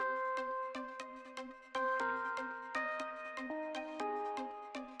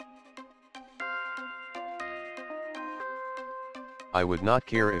I would not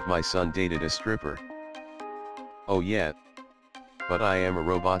care if my son dated a stripper. Oh yeah. But I am a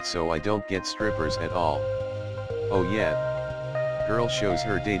robot, so I don't get strippers at all. Oh yeah. Girl shows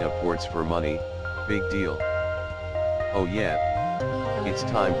her data ports for money, big deal. Oh yeah. It's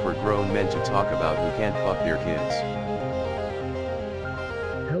time for grown men to talk about who can't fuck their kids.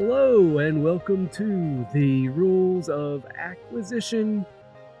 Hello and welcome to the Rules of Acquisition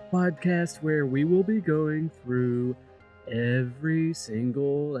podcast, where we will be going through every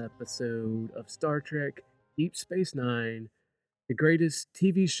single episode of Star Trek Deep Space Nine, the greatest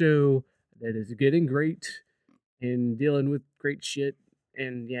TV show that is getting great and dealing with great shit.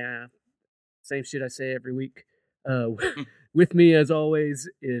 And yeah, same shit I say every week. With me, as always,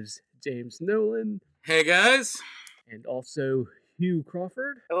 is James Nolan. Hey guys. And also Hugh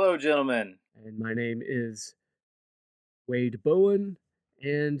Crawford. Hello, gentlemen. And my name is Wade Bowen.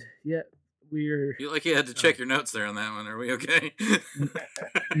 And yeah, we're... You had to check your notes there on that one. Are we okay?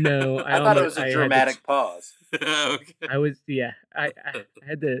 No, I thought it was a dramatic pause. Okay. I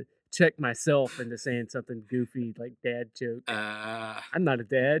had to check myself into saying something goofy like dad joke. I'm not a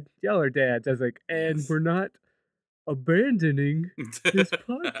dad. Y'all are dads. I was like, and Yes. we're not abandoning this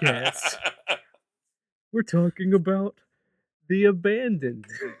podcast. We're talking about The Abandoned.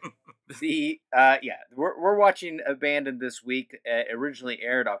 We're watching Abandoned this week. Originally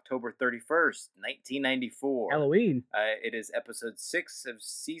aired October 31st, 1994. Halloween. It is episode 6 of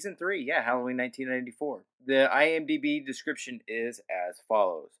season 3. Yeah, Halloween 1994. The IMDb description is as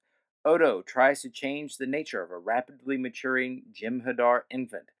follows. Odo tries to change the nature of a rapidly maturing Jem'Hadar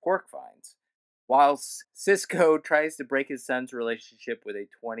infant, Quark finds, while Cisco tries to break his son's relationship with a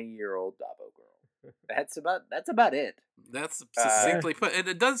 20-year-old Dabo girl. That's about it. That's succinctly put. And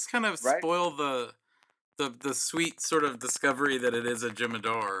it does kind of Right? spoil the sweet sort of discovery that it is a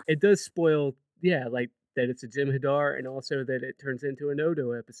Jem'Hadar. It does spoil, like that it's a Jem'Hadar, and also that it turns into an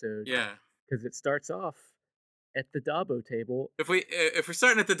Odo episode. Yeah. Because it starts off at the Dabo table. If we're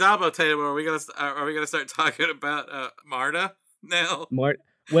starting at the Dabo table, are we gonna start talking about Marta now?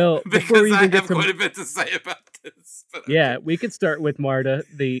 Well, before Because we I even have get to quite a bit to say about this. But yeah, we could start with Marta,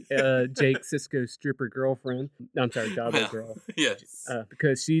 the Jake Sisko stripper girlfriend. No, I'm sorry, Dabo girl. Yes.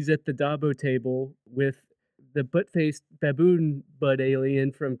 Because she's at the Dabo table with the butt-faced baboon butt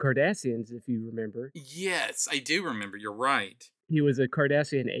alien from Cardassians, if you remember. Yes, I do remember. You're right. He was a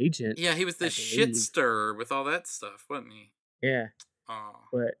Cardassian agent. Yeah, he was the shit stirrer with all that stuff, wasn't he? Yeah. Oh.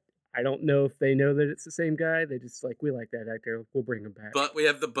 But I don't know if they know that it's the same guy. They just we like that actor. We'll bring him back. But we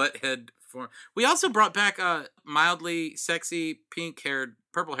have the butthead form. We also brought back a mildly sexy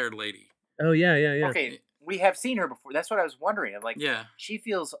purple-haired lady. Oh, yeah. Okay, we have seen her before. That's what I was wondering. I'm like, Yeah. she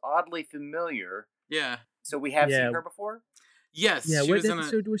feels oddly familiar. Yeah. So we have seen her before? Yes. Yeah, she what was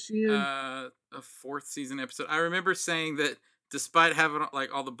episode was she in? A 4th season episode. I remember saying that despite having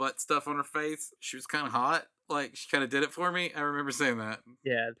all the butt stuff on her face, she was kind of hot. She kind of did it for me. I remember saying that.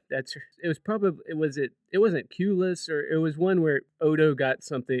 Yeah, it was probably, it wasn't Q-less, or it was one where Odo got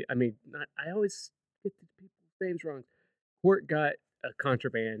something. I mean, I always get the people's names wrong. Quark got a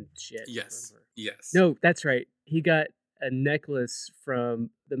contraband shit. Yes. From her. Yes. No, that's right. He got a necklace from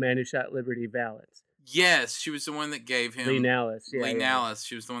the man who shot Liberty Valance. Yes, she was the one that gave him... Lee Nallis. Yeah, Lee Nallis.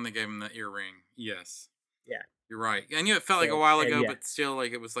 She was the one that gave him the earring. Yes. Yeah. You're right. I knew it felt like a while ago, but still,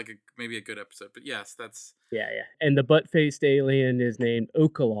 it was maybe a good episode. But yes, that's... Yeah. And the butt-faced alien is named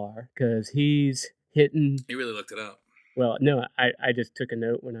Okalar, because he's hitting... He really looked it up. Well, no, I just took a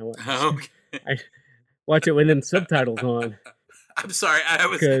note when I watched Okay. I watch it with them subtitles on. I'm sorry, I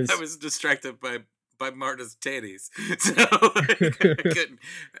was distracted by Marta's titties, so I couldn't.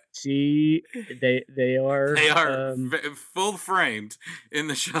 They are full framed in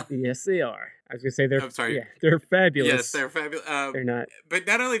the shot. Yes, they are. I was gonna say they're. I'm sorry. Yeah, they're fabulous. Yes, they're fabulous. They're not. But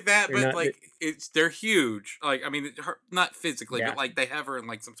not only that, but not, they're huge. I mean, not physically, but they have her in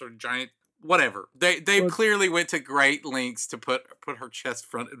some sort of giant. Whatever. They clearly went to great lengths to put her chest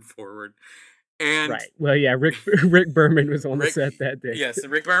front and forward. And right. Well, yeah. Rick Berman was on the set that day. Yes,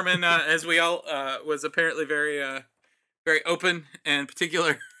 Rick Berman, as we all was apparently very very open and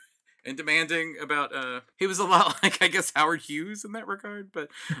particular and demanding about. He was a lot like, I guess, Howard Hughes in that regard. But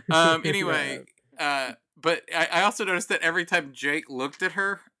anyway, but I also noticed that every time Jake looked at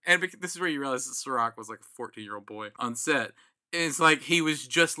her, and this is where you realize that Sirach was like a 14-year-old boy on set. It's like he was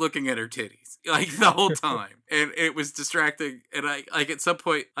just looking at her titties the whole time, and it was distracting. And I at some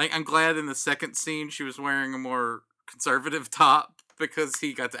point, I'm glad in the second scene she was wearing a more conservative top, because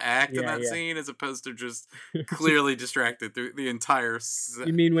he got to act in that scene as opposed to just clearly distracted through the entire set.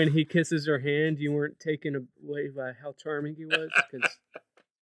 You mean when he kisses her hand, you weren't taken away by how charming he was? Because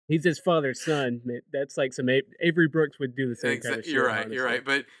He's his father's son. That's like some Avery Brooks would do the same kind of shit. You're right. Honestly. You're right.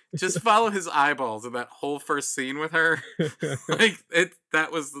 But just follow his eyeballs in that whole first scene with her.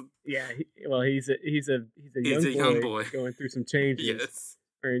 That was. Yeah. He's a young boy going through some changes. Yes.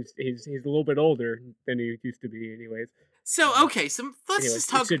 Or he's a little bit older than he used to be, anyways. So okay, let's just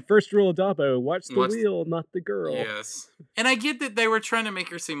talk. First rule of Dabo: watch the wheel, not the girl. Yes, and I get that they were trying to make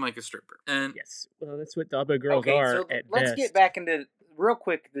her seem like a stripper, and yes, well, that's what Dabo girls are. So at let's best. get back into real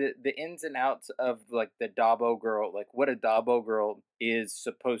quick the ins and outs of like the Dabo girl, like what a Dabo girl is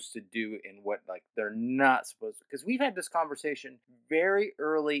supposed to do and what like they're not supposed to. Because we've had this conversation very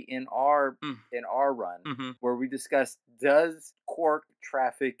early in our run where we discussed, does Quark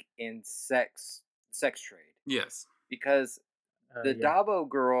traffic in sex trade? Yes. Because the Dabo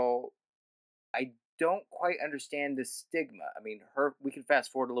girl, I don't quite understand the stigma. I mean, we can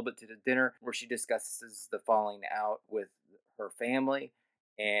fast forward a little bit to the dinner where she discusses the falling out with her family,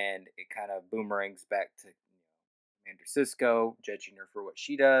 and it kind of boomerangs back to Commander Sisko judging her for what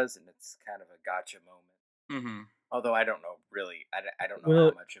she does, and it's kind of a gotcha moment. Mm-hmm. Although I don't know really, I don't know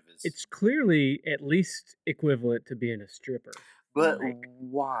how much of his. It's clearly at least equivalent to being a stripper. But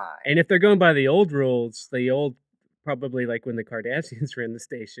why? And if they're going by the old rules, probably like when the Cardassians ran the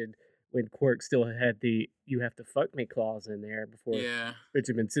station, when Quark still had the "you have to fuck me" clause in there before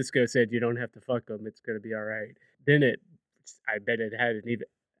Benjamin Sisko said you don't have to fuck them, it's going to be all right. Then I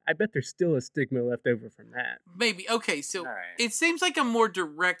bet there's still a stigma left over from that. Maybe. Okay, so it seems like a more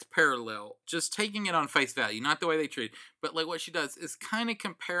direct parallel, just taking it on face value, not the way they treat it, but like what she does is kind of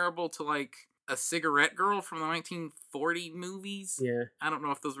comparable to like a cigarette girl from the 1940 movies. Yeah. I don't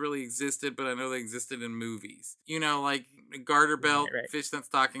know if those really existed, but I know they existed in movies. You know, like garter belt, fishnet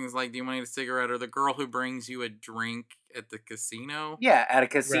stockings, like, do you want to eat a cigarette? Or the girl who brings you a drink at the casino. Yeah, at a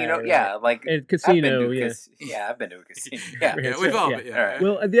casino. Right. Yeah, like at a casino. I've been to a casino. Yeah, we've all been. Yeah. Right.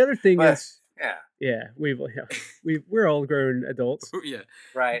 Well, the other thing is. Yeah, we're all grown adults. Yeah,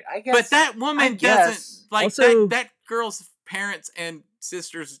 right. I guess, but that woman doesn't like also, that girl's parents and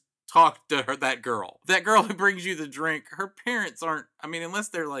sisters talk to her. That girl who brings you the drink, her parents aren't. I mean, unless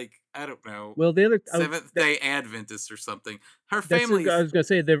they're like, I don't know. Well, the other Seventh-day Adventists or something. Her family. I was gonna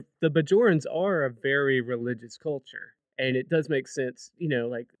say the Bajorans are a very religious culture. And it does make sense, you know,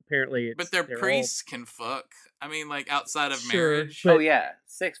 like apparently but their priests can fuck. I mean, like outside of sure, marriage. But,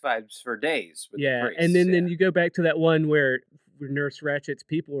 sex vibes for days with the priests. And then you go back to that one where Nurse Ratchet's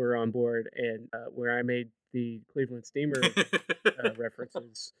people were on board and where I made the Cleveland Steamer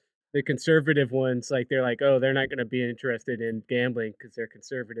references. The conservative ones, like they're like, oh, they're not going to be interested in gambling because they're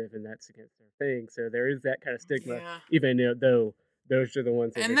conservative and that's against their thing. So there is that kind of stigma, even though those are the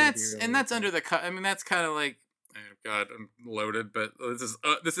ones that that's under the cut. I mean, that's kind of like. Oh God, I'm loaded, but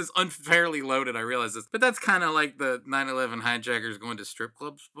this is unfairly loaded. I realize this, but that's kind of like the 9/11 hijackers going to strip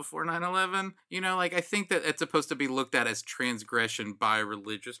clubs before 9/11. You know, like I think that it's supposed to be looked at as transgression by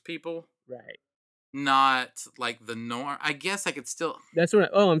religious people, right? Not like the norm. I guess I could still. That's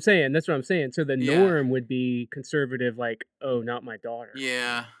what I'm saying. That's what I'm saying. So the norm would be conservative, like, oh, not my daughter.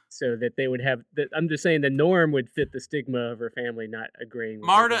 Yeah. So that they would have. I'm just saying the norm would fit the stigma of her family not agreeing with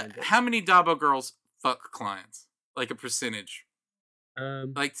Marta, how many Dabo girls fuck clients? Like a percentage.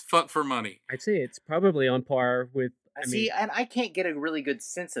 Like fuck for money. I'd say it's probably on par with. And I can't get a really good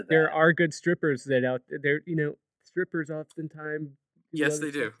sense of that. There are good strippers that out there. You know, strippers oftentimes. Yes,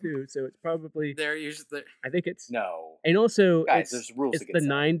 they do too. So it's probably they're usually. I think it's no. And also, guys, there's rules. It's the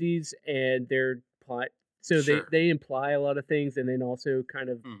 '90s, and their plot. So they imply a lot of things, and then also kind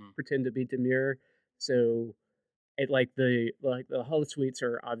of pretend to be demure. So. The Hull Suites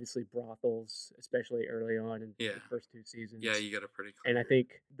are obviously brothels, especially early on in the first 2 seasons. Yeah, you got a pretty. And I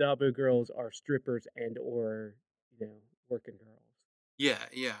think Dabo girls are strippers or working girls. Yeah,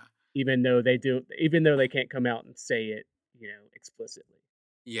 yeah. Even though they can't come out and say it, explicitly.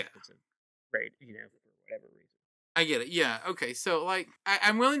 Yeah. Right. For whatever reason. I get it. Yeah. Okay. So like,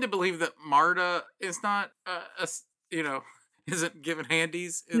 I'm willing to believe that Marta is not isn't giving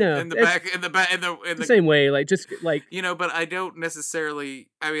handies in the same way, like just like but I don't necessarily.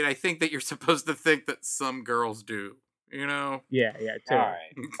 I mean, I think that you're supposed to think that some girls do. Yeah. Totally.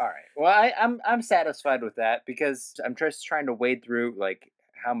 All right. Well, I'm satisfied with that because I'm just trying to wade through like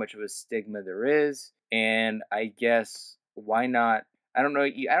how much of a stigma there is, and I guess why not? I don't know.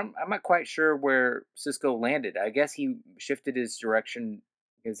 I'm not quite sure where Sisko landed. I guess he shifted his direction.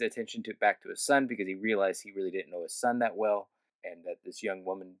 His attention back to his son because he realized he really didn't know his son that well, and that this young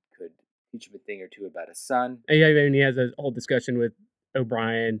woman could teach him a thing or two about his son. Yeah, I mean, he has a whole discussion with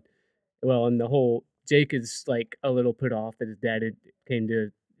O'Brien. Well, and the whole Jake is like a little put off that his dad came to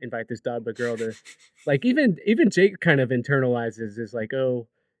invite this Dabo girl to, like even Jake kind of internalizes is like, oh,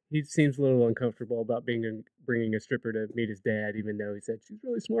 he seems a little uncomfortable about bringing a stripper to meet his dad, even though he said she's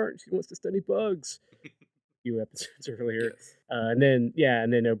really smart and she wants to study bugs a few episodes earlier. Yes.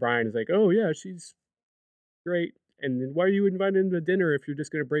 And then O'Brien is like, oh yeah, she's great. And then why are you inviting him to dinner if you're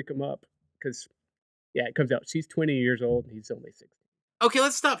just going to break him up? Because yeah, it comes out she's 20 years old and he's only 16. Okay,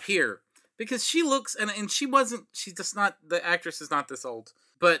 let's stop here because she looks and she's just not, the actress is not this old,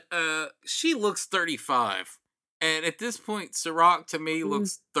 but she looks 35, and at this point Sirach to me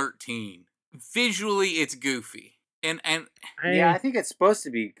looks 13. Visually it's goofy, and I think it's supposed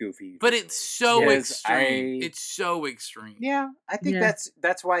to be goofy, but it's so Because extreme. It's so extreme. Yeah, I think Yeah.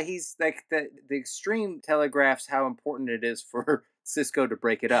 that's why he's like the extreme telegraphs how important it is for Cisco to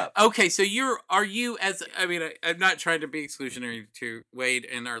break it up. Okay, so I'm not trying to be exclusionary to Wade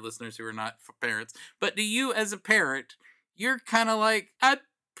and our listeners who are not parents, but do you, as a parent, you're kind of like, I'd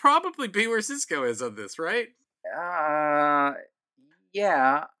probably be where Cisco is on this, right?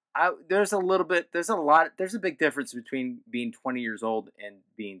 Yeah. There's a big difference between being 20 years old and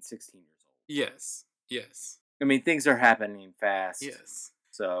being 16 years old. Yes. Yes. I mean, things are happening fast. Yes.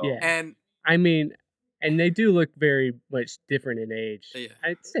 So Yeah. And I mean, and they do look very much different in age. Yeah.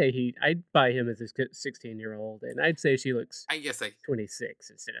 I'd buy him as a 16-year-old, and I'd say she looks I guess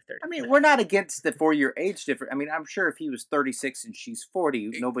 26 instead of 30. I mean, we're not against the 4-year age difference. I mean, I'm sure if he was 36 and she's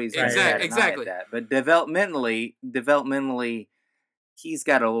 40, nobody's going to Exactly. exactly that. But developmentally, he's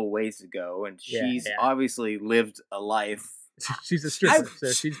got a little ways to go, and she's obviously lived a life. She's a stripper,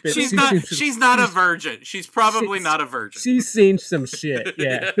 so she's not a virgin. She's probably not a virgin. She's seen some shit.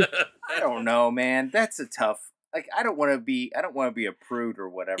 Yeah. I don't know, man. That's a tough. Like, I don't want to be a prude or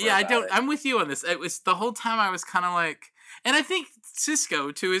whatever. Yeah, I don't. It. I'm with you on this. It was the whole time I was kind of like, and I think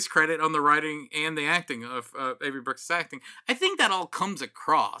Cisco, to his credit, on the writing and the acting of Avery Brooks' acting, I think that all comes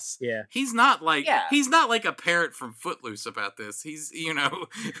across. Yeah. He's not like a parrot from Footloose about this. He's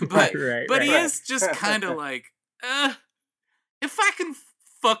but he is just kind of like, if I can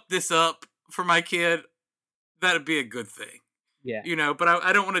fuck this up for my kid, that'd be a good thing. Yeah. But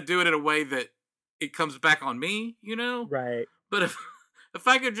I don't want to do it in a way that it comes back on me, Right. But if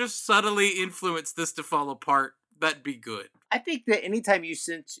I could just subtly influence this to fall apart, that'd be good. I think that anytime you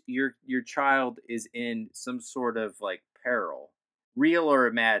sense your child is in some sort of like peril, real or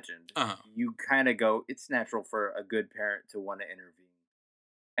imagined, you kind of go, it's natural for a good parent to want to intervene.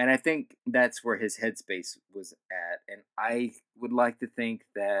 And I think that's where his headspace was at. And I would like to think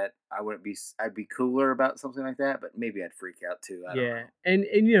that I'd be cooler about something like that, but maybe I'd freak out too. I don't know. And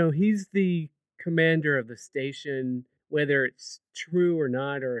he's the commander of the station, whether it's true or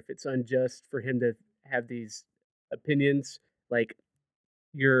not, or if it's unjust for him to have these opinions, like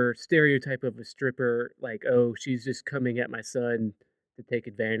your stereotype of a stripper, like, oh, she's just coming at my son to take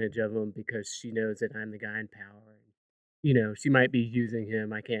advantage of him because she knows that I'm the guy in power. She might be using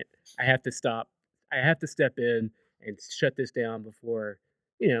him. I have to step in and shut this down before,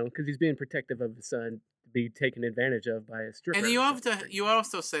 because he's being protective of his son to be taken advantage of by a stripper. And you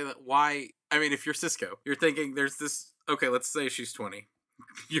also say that why, I mean, if you're Cisco, you're thinking there's this, okay, let's say she's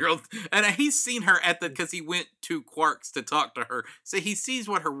 20-year-old, and he's seen her because he went to Quark's to talk to her, so he sees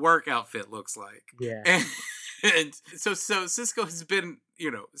what her work outfit looks like. Yeah. And so Cisco has been,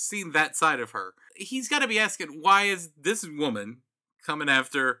 seen that side of her. He's got to be asking, why is this woman coming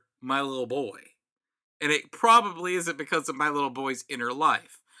after my little boy? And it probably isn't because of my little boy's inner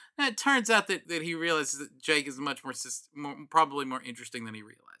life. And it turns out that he realizes that Jake is much probably more interesting than he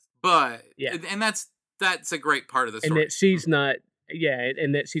realized. But, and that's a great part of the story. And that she's not,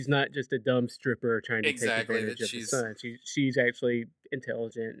 and that she's not just a dumb stripper trying to take advantage of his son. She's actually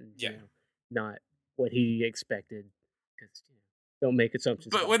intelligent and, not what he expected. Because don't make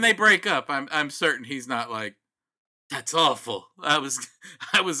assumptions. But when they break up, I'm certain he's not like, that's awful. I was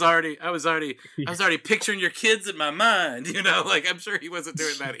already picturing your kids in my mind, like I'm sure he wasn't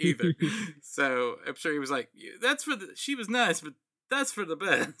doing that either. So I'm sure he was like, she was nice, but that's for the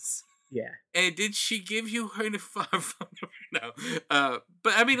best. Yeah. And did she give you her phone number? No.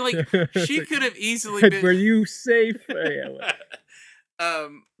 But I mean, like, she could have easily been. Were you safe?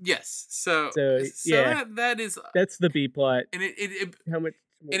 Yes. So that's the B plot. And how much?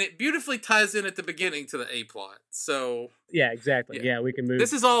 And it beautifully ties in at the beginning to the A plot. So yeah, exactly. Yeah, we can move.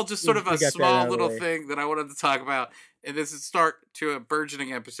 This is all just sort of a small little thing that I wanted to talk about, and this is start to a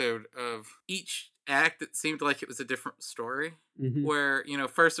burgeoning episode of each act that seemed like it was a different story. Mm-hmm. Where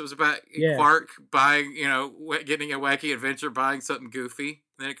first it was about Quark buying, getting a wacky adventure, buying something goofy.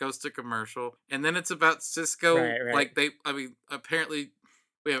 Then it goes to commercial, and then it's about Cisco. Right. Like apparently.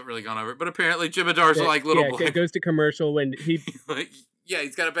 We haven't really gone over it, but apparently Jim Adar's like little boy. It goes to commercial when he...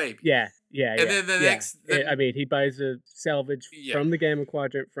 he's got a baby. Yeah, Yeah, And yeah, then the yeah. next, then, I mean, he buys a salvage Yeah. from the Gamma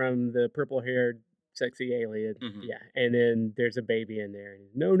Quadrant from the purple-haired sexy alien. Mhm. Yeah, and then there's a baby in there. And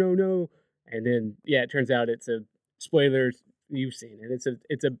no, no, no. And then yeah, it turns out it's a spoilers. You've seen it.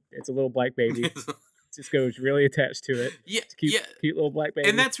 It's a little black baby. Cisco's really attached to it. yeah, It's a cute, yeah. cute little black baby.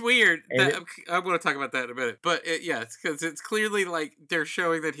 And that's weird. And That, I'm going to talk about that in a minute. But it's because it's clearly like they're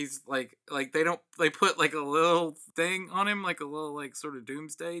showing that he's like they put like a little thing on him, like a little like sort of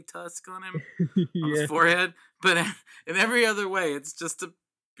doomsday tusk on him on yeah, his forehead. But in every other way, it's just a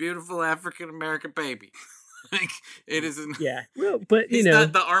beautiful African American baby. Like it isn't. yeah. Well, but He's you know,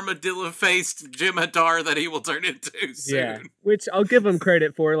 not the armadillo faced Jim Hadar that he will turn into soon. yeah, which I'll give him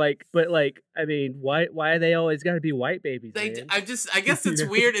credit for. Like, but like, I mean, why they always got to be white babies? Man? I guess it's You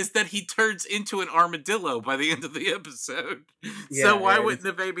know? weird is that he turns into an armadillo by the end of the episode. Yeah, So why yeah, wouldn't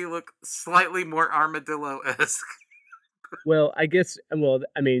the baby look slightly more armadillo-esque? Well, I guess. Well,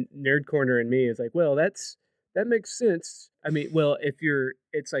 I mean, nerd corner in me is like, well, that makes sense. I mean, well,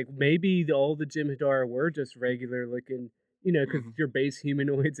 it's like maybe all the Jim Hadar were just regular looking, you know, because Mhm. your base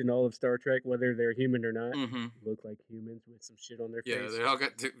humanoids in all of Star Trek, whether they're human or not, Mm-hmm. look like humans with some shit on their Yeah, face. they all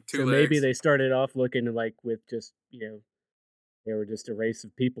got two So legs. maybe they started off looking like with just, they were just a race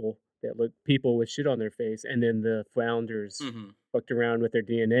of people that look people with shit on their face, and then the founders Mhm. fucked around with their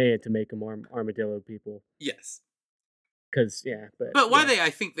DNA to make them armadillo people. Yes. Because yeah, But why yeah. I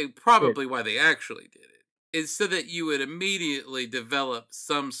think they probably why they actually did it is so that you would immediately develop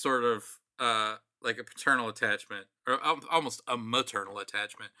some sort of like a paternal attachment or almost a maternal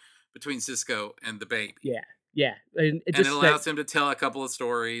attachment between Cisco and the baby. Yeah, and And it allows him to tell a couple of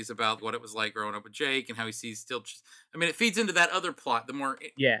stories about what it was like growing up with Jake and how he sees still. I mean, it feeds into that other plot. The more,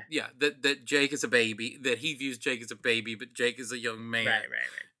 yeah, that Jake is a baby, that he views Jake as a baby, but Jake is a young man, right.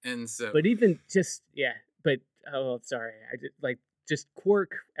 and so. But even just but sorry, I just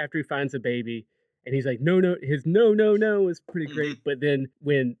Quark after he finds the baby, and he's like, no, his no is pretty great. But then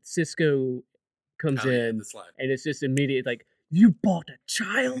when Cisco comes in, the slide. and it's just immediate, like, you bought a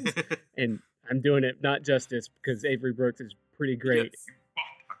child, and I'm doing it not justice because Avery Brooks is pretty great. Yes.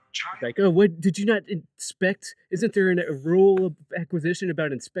 It's like, oh, what did you not inspect? Isn't there a rule of acquisition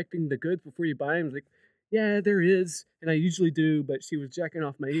about inspecting the goods before you buy them? It's like, yeah, there is, and I usually do, but she was jacking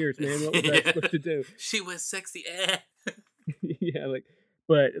off my ears, man. What was I supposed to do? She was sexy. Yeah, like,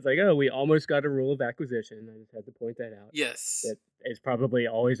 but it's like, oh, we almost got a rule of acquisition. I just had to point that out. Yes. That is probably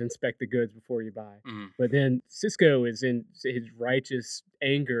always inspect the goods before you buy. Mhm. But then Cisco is in his righteous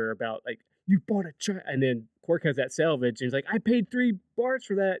anger about, like, you bought a child, and then Quark has that salvage, and he's like, I paid $3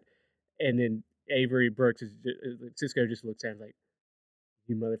 for that, and then Avery Brooks Cisco just looks at him like,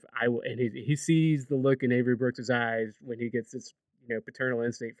 you motherfucker, I will, and he sees the look in Avery Brooks' eyes when he gets this, paternal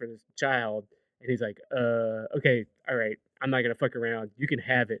instinct for this child, and he's like, okay, all right, I'm not gonna fuck around. You can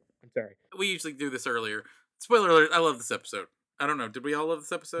have it. I'm sorry. We usually do this earlier. Spoiler alert, I love this episode. I don't know. Did we all love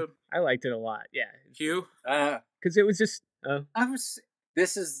this episode? I liked it a lot. Yeah, Hugh? because it was just.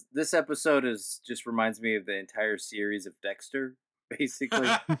 This episode just reminds me of the entire series of Dexter, basically.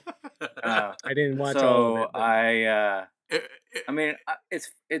 I didn't watch all of it. But I mean,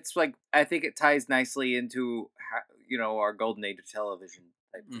 it's like I think it ties nicely into how, our golden age of television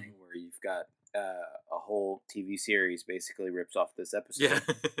type thing, where you've got a whole TV series basically rips off this episode,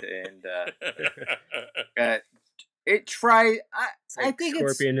 and it tried. it's like I think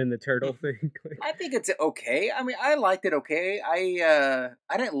Scorpion and the Turtle thing. I think it's okay. I mean, I liked it okay.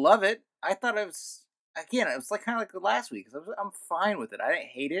 I didn't love it. I thought it was like kind of like last week. I'm fine with it. I didn't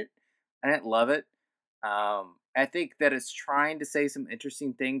hate it. I didn't love it. I think that it's trying to say some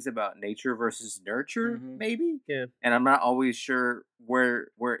interesting things about nature versus nurture, maybe. Yeah. And I'm not always sure where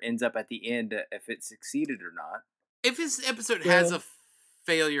it ends up at the end, if it succeeded or not. If this episode has a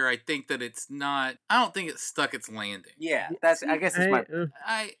failure, I think that it's not. I don't think it stuck its landing. Yeah, I guess it's my.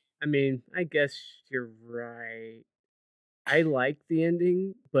 I mean, I guess you're right. I like the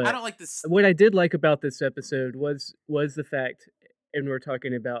ending, but I don't like this. What I did like about this episode was the fact, and we're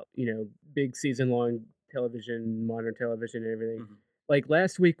talking about big season long television, modern television, and everything. Like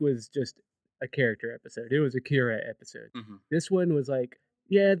last week was just a character episode. It was a Kira episode. This one was like,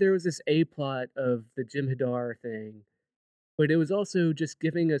 yeah, there was this A plot of the Jim Hadar thing, but it was also just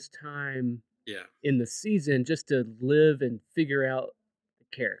giving us time in the season just to live and figure out the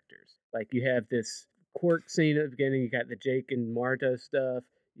characters. Like you have this Quark scene at the beginning, you got the Jake and Marta stuff,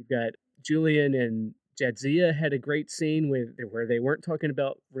 you've got Julian and Jadzia had a great scene where they weren't talking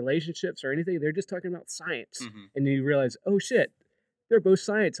about relationships or anything. They're just talking about science. And you realize, oh shit, they're both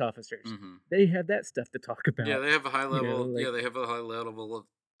science officers. They have that stuff to talk about. Yeah, they have a high level. They have a high level of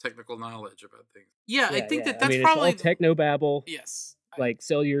technical knowledge about things. Yeah, I think that's I mean, probably it's all technobabble. Yes, like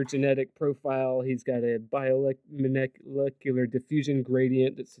cellular genetic profile. He's got a biomolecular diffusion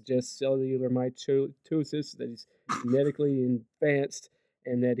gradient that suggests cellular mitosis, that he's genetically advanced,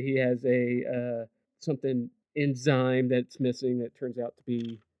 and that he has a something enzyme that's missing that turns out to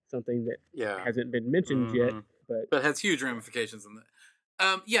be something that hasn't been mentioned yet, but has huge ramifications in that.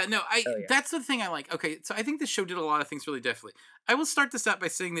 That's the thing I like. Okay, so I think this show did a lot of things really deftly. I will start this out by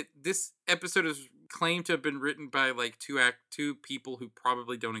saying that this episode is claimed to have been written by like two people who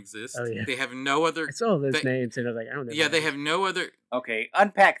probably don't exist. Oh, yeah. They have no other. I saw those names and I was like, I don't know. Yeah, they have no other. Okay,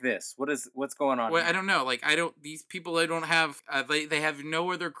 unpack this. What's going on? Well, here? I don't know. Like, these people. They don't have. They have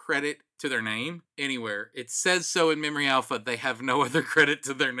no other credit to their name anywhere. It says so in Memory Alpha. They have no other credit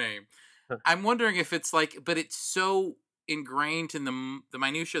to their name. Huh. I'm wondering if it's like, but it's so ingrained in the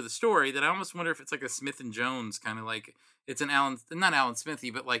minutia of the story that I almost wonder if it's like a Smith and Jones kind of like it's an not Alan Smithy,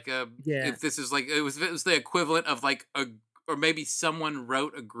 but like if this is like it was the equivalent of like or maybe someone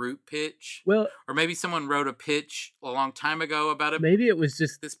wrote a group pitch. Well, or maybe someone wrote a pitch a long time ago about it. Maybe it was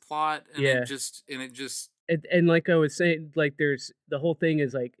just this plot, and it just and like I was saying, like there's the whole thing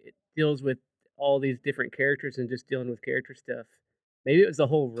is like it deals with all these different characters and just dealing with character stuff. Maybe it was the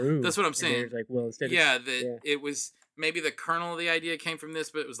whole room. That's what I'm saying. Like, well, instead it was maybe the kernel of the idea came from this,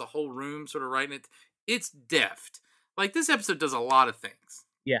 but it was the whole room sort of writing it. It's deft. Like this episode does a lot of things.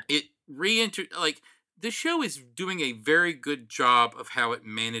 Yeah. It the show is doing a very good job of how it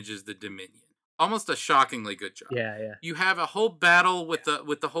manages the Dominion. Almost a shockingly good job. Yeah, yeah. You have a whole battle with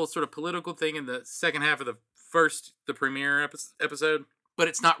the whole sort of political thing in the second half of the premiere episode, but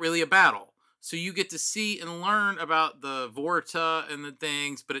it's not really a battle. So you get to see and learn about the Vorta and the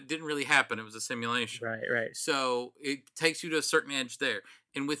things, but it didn't really happen. It was a simulation. Right. So it takes you to a certain edge there.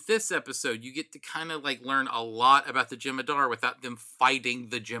 And with this episode, you get to kind of like learn a lot about the Jem'Hadar without them fighting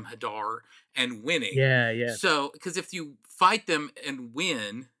the Jem'Hadar and winning. Yeah. So, because if you fight them and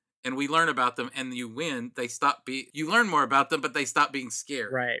win, and we learn about them and you win, you learn more about them, but they stop being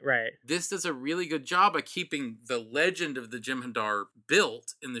scared. Right. This does a really good job of keeping the legend of the Jem'Hadar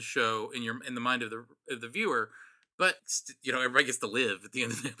built in the show in the mind of the viewer, but everybody gets to live at the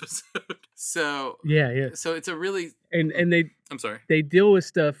end of the episode. So yeah. So it's a really and I'm sorry. They deal with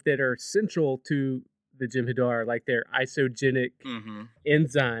stuff that are central to the Jem'Hadar, like their isogenic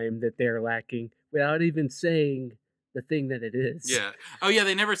enzyme that they're lacking, without even saying the thing that it is. Yeah. Oh yeah.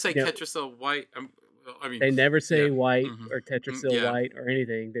 They never say Tetracell white. They never say white or Tetracell white or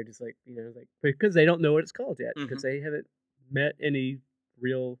anything. They're just like because they don't know what it's called yet because they haven't met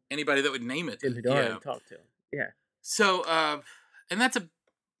anybody that would name it Jem'Hadar and talk to them. Yeah. So and that's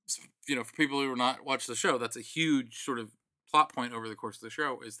for people who are not watch the show, that's a huge sort of plot point over the course of the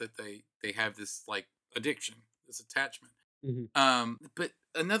show is that they have this like addiction, this attachment. But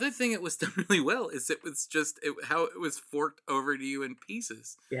another thing it was done really well is it was just how it was forked over to you in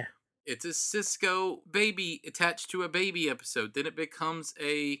pieces. Yeah. It's a Cisco baby attached to a baby episode. Then it becomes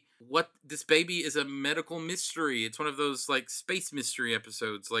this baby is a medical mystery. It's one of those like space mystery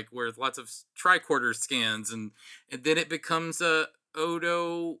episodes, like where lots of tricorder scans, and then it becomes a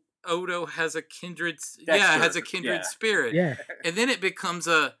Odo has a kindred spirit. Yeah. And then it becomes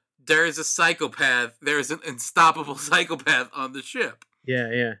there is a psychopath. There is an unstoppable psychopath on the ship.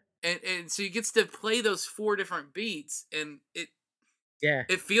 Yeah. And so you gets to play those 4 different beats, and it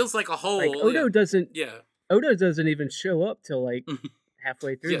feels like a whole. Like Odo doesn't. Yeah. Odo doesn't even show up till like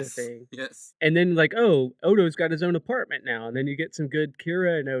halfway through the thing. Yes. And then like, Odo's got his own apartment now, and then you get some good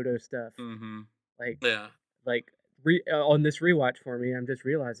Kira and Odo stuff. On this rewatch for me, I'm just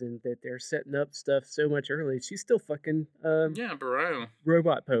realizing that they're setting up stuff so much early. She's still fucking Bareil.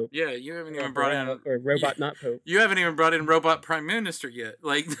 Robot Pope. Yeah, you haven't even brought in or robot not Pope. You haven't even brought in Robot Prime Minister yet.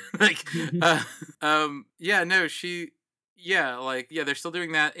 They're still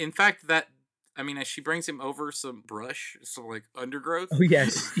doing that. In fact, as she brings him over some brush, some like undergrowth. Oh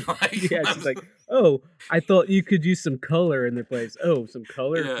yes, she's like, I thought you could use some color in the place. Oh, some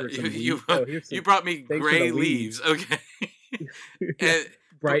color for some. You brought me gray leaves. Okay, and,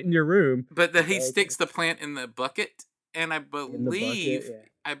 brighten your room. But then he sticks the plant in the bucket, and I believe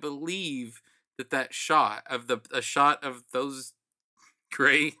that shot of those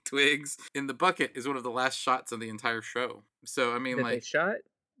gray twigs in the bucket is one of the last shots of the entire show. So they shot.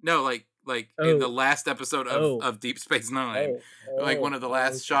 No, in the last episode of Deep Space Nine, one of the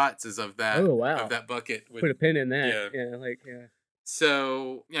last shots is of that. Oh wow! Of that bucket. Put a pin in that. Yeah.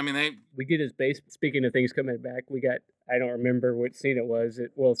 So we get his base. Speaking of things coming back, we got. I don't remember what scene it was.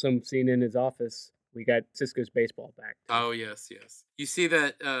 Some scene in his office. We got Cisco's baseball back. Oh yes. You see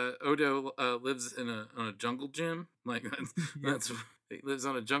that Odo lives in a jungle gym. Like that's He lives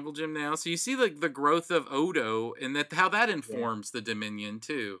on a jungle gym now. So you see like the growth of Odo and that how that informs the Dominion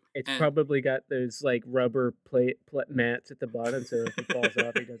too. It's And probably got those like rubber mats at the bottom, so if he falls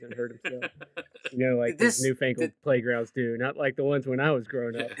off, he doesn't hurt himself. Like these newfangled playgrounds do, not like the ones when I was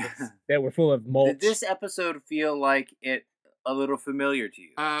growing up that were full of mulch. Did this episode feel like it a little familiar to you?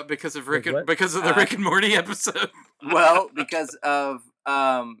 Because of the Rick and Morty episode. Well, because of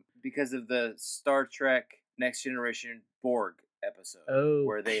the Star Trek Next Generation Borg episode,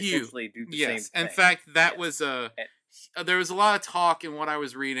 where they essentially do the same thing. In fact, that was there was a lot of talk in what I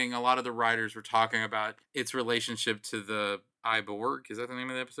was reading. A lot of the writers were talking about its relationship to the Borg. Is that the name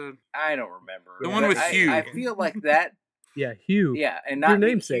of the episode? I don't remember. The one with Hugh. I feel like that. Yeah, Hugh. Yeah, and not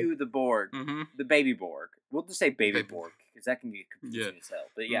Hugh the Borg, the baby Borg. We'll just say baby Borg because that can be confusing as hell.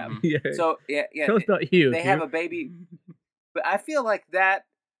 But yeah, so yeah. Tell us about Hugh. They have a baby, but I feel like that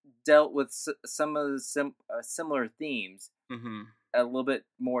dealt with some of the similar themes a little bit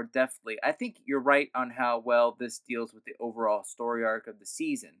more deftly. I think you're right on how well this deals with the overall story arc of the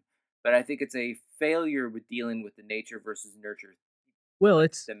season, but I think it's a failure with dealing with the nature versus nurture. Well,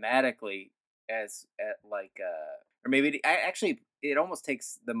 it's thematically or maybe it almost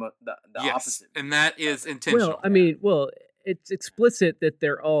takes the opposite, and that is intentional. Well, I mean, it's explicit that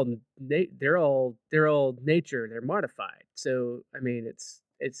they're all nature. They're modified. So I mean, it's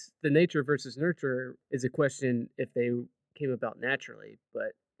the nature versus nurture is a question if they came about naturally,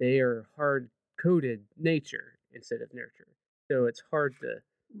 but they are hard coded nature instead of nurture. So it's hard to.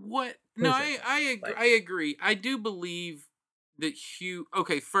 What? No, I agree. I do believe that Hugh.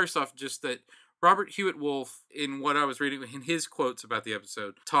 Okay, first off, just that Robert Hewitt Wolf, in what I was reading in his quotes about the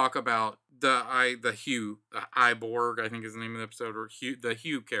episode, talk about the Borg, I think is the name of the episode, or the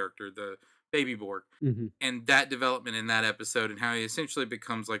Hugh character, the baby Borg, and that development in that episode, and how he essentially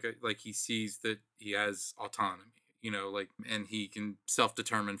becomes like he sees that he has autonomy. And he can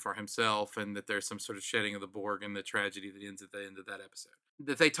self-determine for himself, and that there's some sort of shedding of the Borg and the tragedy that ends at the end of that episode.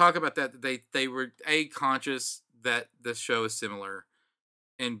 That they talk about that they were A, conscious that the show is similar,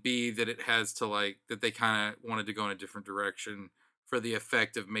 and B, that it has to that they kind of wanted to go in a different direction for the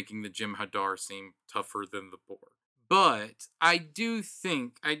effect of making the Jem'Hadar seem tougher than the Borg. But I do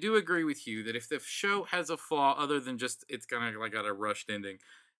agree with you that if the show has a flaw other than just it's kind of like got a rushed ending,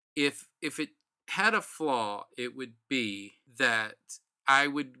 if it had a flaw, it would be that I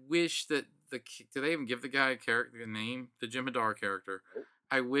would wish that do they even give the guy a name? The Jem'Hadar character.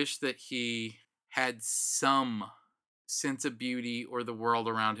 I wish that he had some sense of beauty or the world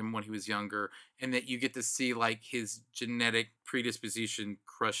around him when he was younger, and that you get to see his genetic predisposition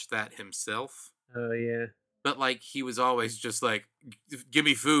crush that himself. Oh yeah. But he was always just give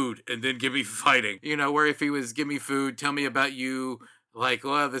me food and then give me fighting. Where if he was give me food, tell me about you.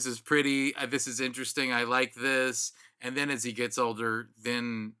 Well, this is pretty, this is interesting, I like this. And then as he gets older,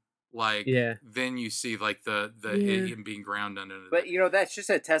 then then you see him being ground under. But that's just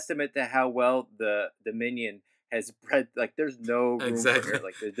a testament to how well the Dominion has bred. There's no room for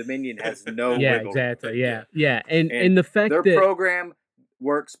it. The Dominion has no wiggle. Exactly. Yeah. And the fact their that program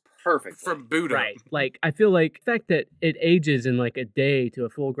works perfectly from boot up. Right. I feel like the fact that it ages in a day to a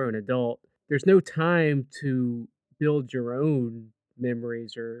full-grown adult. There's no time to build your own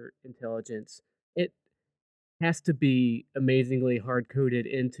memories or intelligence. It has to be amazingly hard-coded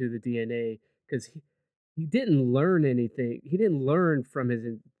into the DNA, because he didn't learn anything. He didn't learn from his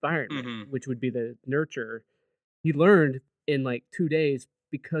environment, which would be the nurture. He learned in 2 days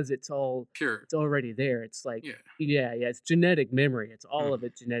because it's all pure. It's already there. It's it's genetic memory. It's all of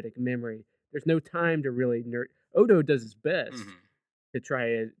it genetic memory. There's no time to really Odo does his best to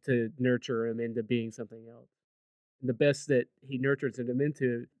try to nurture him into being something else. And the best that he nurtures him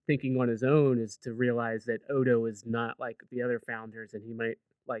into thinking on his own is to realize that Odo is not like the other founders, and he might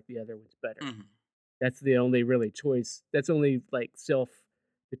like the other ones better. That's the only really choice. That's only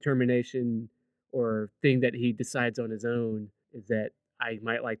self-determination or thing that he decides on his own, is that I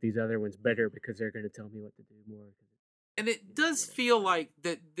might like these other ones better because they're going to tell me what to do more. And it does feel like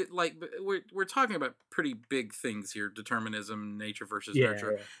that we're talking about pretty big things here, determinism, nature versus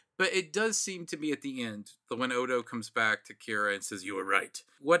nurture. Yeah. But it does seem to me at the end, when Odo comes back to Kira and says, "You were right,"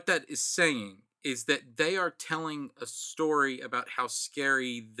 what that is saying is that they are telling a story about how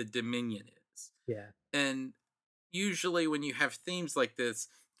scary the Dominion is. Yeah. And usually when you have themes like this,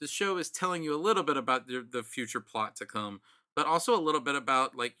 the show is telling you a little bit about the future plot to come, but also a little bit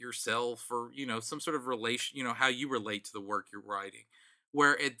about yourself, or some sort of relation, how you relate to the work you're writing.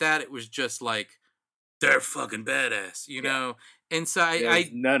 Where at that it was just they're fucking badass, know. And so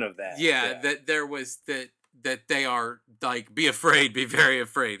I none of that. Yeah, that there was that they are be afraid, be very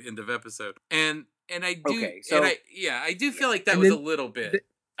afraid. End of episode. And and I do, Okay, so I do feel like that And was a then little bit. the,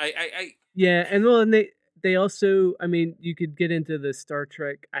 I yeah, and well, and they also, I mean, you could get into the Star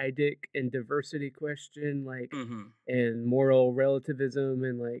Trek IDIC and diversity question, like, mm-hmm. and moral relativism,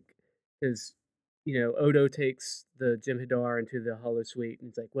 and like, because Odo takes the Jem'Hadar into the Holosuite, and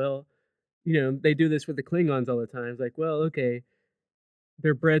it's like, well, they do this with the Klingons all the time. It's like, well, okay,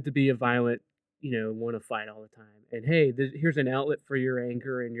 they're bred to be a violent, want to fight all the time, and hey, here's an outlet for your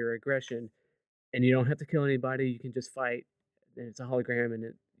anger and your aggression, and you don't have to kill anybody. You can just fight, and it's a hologram, and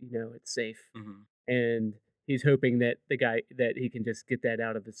it's safe. Mm-hmm. And he's hoping that he can just get that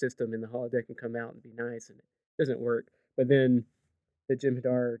out of the system, and the holodeck can come out and be nice, and it doesn't work. But then the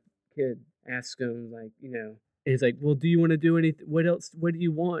Jem'Hadar kid asks him, like, and he's like, well, do you want to do anything? What else? What do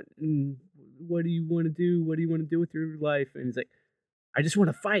you want? And what do you want to do? What do you want to do with your life? And he's like, I just want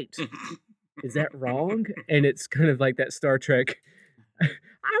to fight. Is that wrong? And it's kind of like that Star Trek. I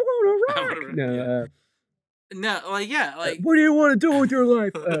want to rock. No, no, like what do you want to do with your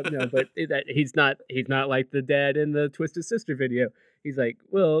life? No, but he's not like the dad in the Twisted Sister video. He's like,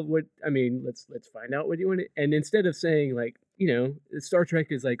 well, what? I mean, let's find out what you want to. And instead of saying, like, Star Trek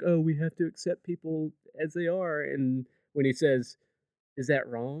is like, oh, we have to accept people as they are. And when he says, is that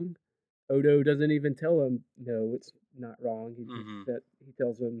wrong? Odo doesn't even tell him, no, it's not wrong. He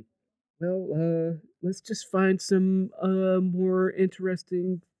tells him, well, let's just find some more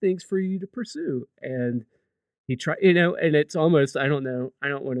interesting things for you to pursue. And he tried, and it's almost, I don't know, I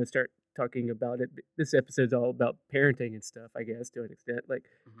don't want to start talking about it. This episode's all about parenting and stuff, I guess, to an extent. Like,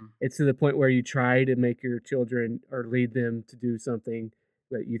 it's to the point where you try to make your children or lead them to do something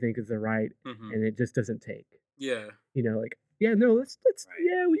that you think is the right, and it just doesn't take. Yeah. Like, yeah, no, let's right.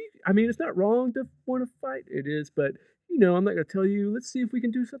 yeah, I mean, it's not wrong to want to fight. It is, but I'm not gonna tell you. Let's see if we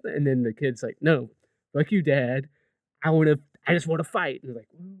can do something. And then the kid's like, no, like you, Dad. I just want to fight. And like,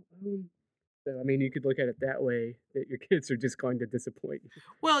 well, so, I mean, you could look at it that way, that your kids are just going to disappoint you.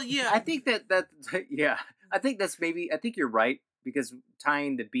 Well, yeah. I think yeah. I think you're right, because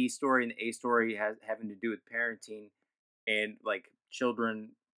tying the B story and the A story having to do with parenting and like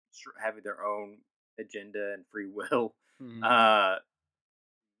children having their own agenda and free will.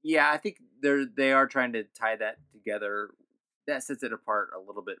 Yeah, I think they are trying to tie that together. That sets it apart a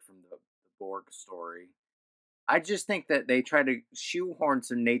little bit from the Borg story. I just think that they try to shoehorn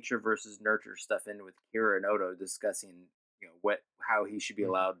some nature versus nurture stuff in with Kira and Odo discussing, how he should be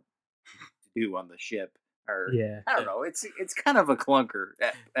allowed to do on the ship. Or Yeah. I don't know. It's kind of a clunker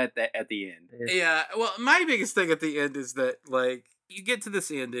at the end. Yeah. Well, my biggest thing at the end is that, like, you get to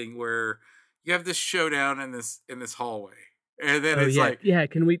this ending where you have this showdown in this hallway. And then it's like,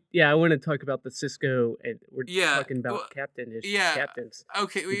 can we? Yeah, I want to talk about the Cisco, and we're talking about well, captains.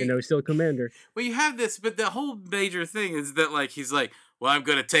 Okay, even though he's still commander. Well, you have this, but the whole major thing is that, like, he's like, well, I'm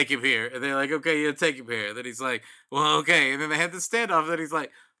gonna take him here, and they're like, okay, you'll take him here. And then he's like, well, okay, and then they have the standoff, and then he's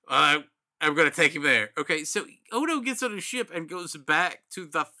like, I'm gonna take him there. Okay, so Odo gets on a ship and goes back to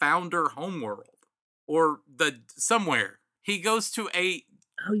the Founder homeworld, or somewhere. He goes to a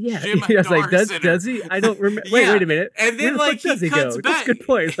Oh yeah, Jim I was like, Center. does he? I don't remember. Wait a minute. And then, where the like, fuck does he he cuts go? back. That's a good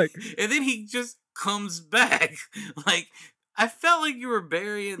point. Like, and then he just comes back. Like, I felt like you were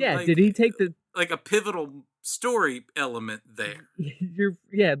burying. yeah, like, did he take the like a pivotal story element there? he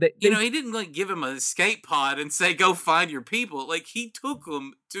didn't like give him an escape pod and say go find your people. Like, he took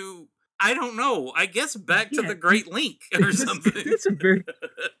them to, I don't know, I guess back to the Great Link or something. That's a very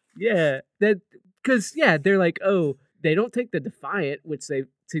because they're like, oh, they don't take the Defiant, which they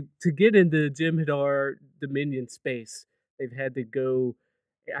to get into Jem'Hadar Dominion space, they've had to go.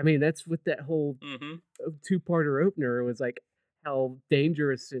 I mean, that's what that whole two-parter opener was like, how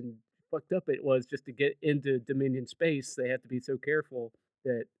dangerous and fucked up it was just to get into Dominion space. They have to be so careful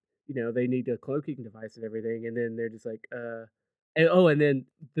that they need a cloaking device and everything, and then they're just like, and then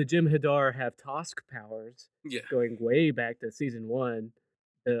the Jem'Hadar have Tosk powers, going way back to season 1.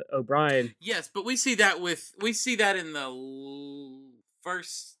 O'Brien. Yes, but we see that in the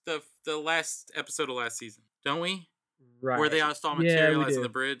last episode of last season, don't we? Right. Where they all saw materialize on the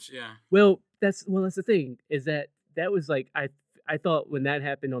bridge. Yeah. Well, that's the thing, is that was like, I thought when that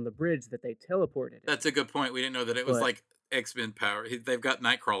happened on the bridge that they teleported. That's a good point. We didn't know that it was like X-Men power. They've got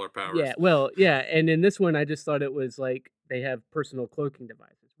Nightcrawler powers. Yeah. Well, yeah, and in this one, I just thought it was like they have personal cloaking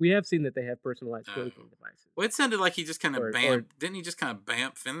devices. We have seen that they have personalized cloaking devices. Well, it sounded like he just kind of didn't he just kind of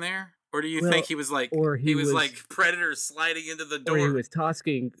bamf in there? Or do you think he was like, or he was like Predator sliding into the door? Or he was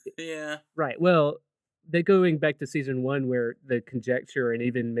tosking. Yeah. Right. Well, they're going back to season 1 where the conjecture, and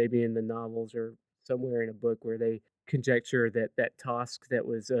even maybe in the novels or somewhere in a book where they conjecture that Tosk that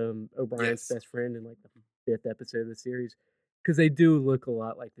was O'Brien's best friend in like the 5th episode of the series, because they do look a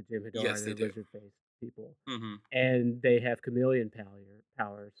lot like the Jem'Hadar. Yes, they They're do. lizard face people, Mm-hmm. and they have chameleon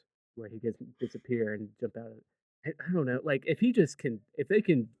powers where he can disappear and jump out. I don't know, like if they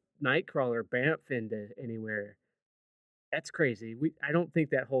can Nightcrawler Bamf into anywhere, that's crazy. I don't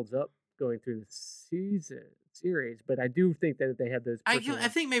think that holds up going through the series, but I do think that they have those. I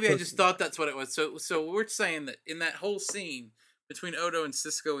think maybe I just thought that's what it was. So we're saying that in that whole scene between Odo and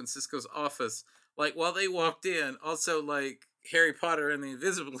Cisco's office, like while they walked in, also like Harry Potter and the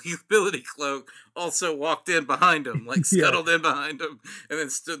invisibility cloak also walked in behind him, like scuttled in behind him, and then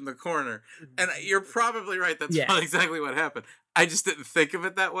stood in the corner. And you're probably right. That's probably exactly what happened. I just didn't think of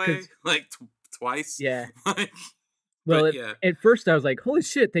it that way, like twice. Yeah. Like, well, at first I was like, "Holy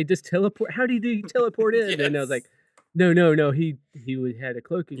shit! They just teleport. How did he teleport in?" And I was like, "No. He had a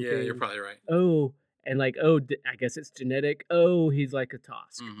cloaking thing." Yeah, you're probably right. Oh, and like, I guess it's genetic. Oh, he's like a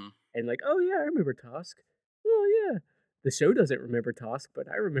Tosk, and like, oh yeah, I remember Tosk. Oh yeah, the show doesn't remember Tosk, but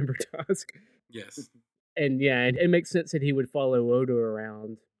I remember Tosk. Yes, and it makes sense that he would follow Odo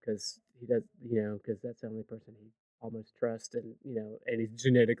around because he does, because that's the only person he almost trusts, and and he's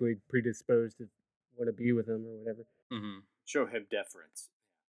genetically predisposed to want to be with him or whatever. Mm-hmm. Show him deference.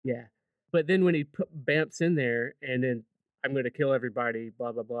 Yeah, but then when he Bamf's in there, and then I'm going to kill everybody,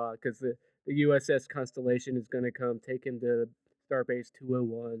 blah blah blah, because the USS Constellation is going to come take him to Starbase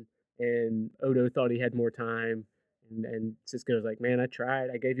 201, and Odo thought he had more time, and Cisco's like, man, I tried,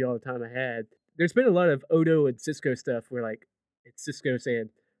 I gave you all the time I had. There's been a lot of Odo and Cisco stuff where like it's Cisco saying,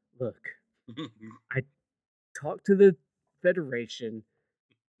 look, I talked to the Federation.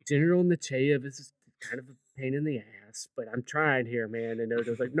 General Nechayev is kind of a pain in the ass, but I'm trying here, man. And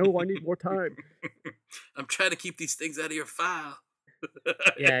Odo's like, no, I need more time. I'm trying to keep these things out of your file.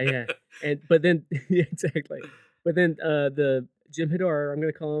 yeah. But then exactly. But then the Jem'Hadar, I'm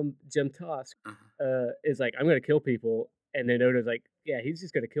gonna call him Jim Tosk, is like, I'm gonna kill people. And then Odo's like, yeah, he's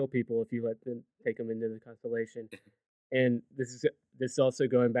just gonna kill people if you let them take him into the Constellation. And this is also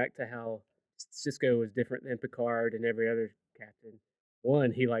going back to how Cisco was different than Picard and every other captain.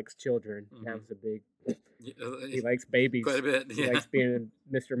 One, he likes children. That was a big. He likes babies. Quite a bit. He likes being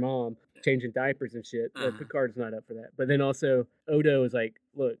Mr. Mom, changing diapers and shit. Picard's not up for that. But then also Odo is like,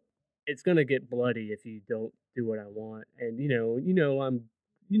 look, it's gonna get bloody if you don't do what I want, and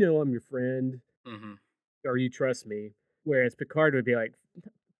I'm your friend, or you trust me. Whereas Picard would be like,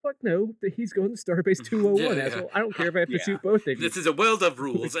 fuck no, he's going to Starbase 201, asshole. I don't care if I have to shoot both of you. This is a world of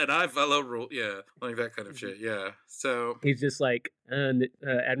rules, and I follow rules. Yeah, like that kind of shit. Yeah. So he's just like,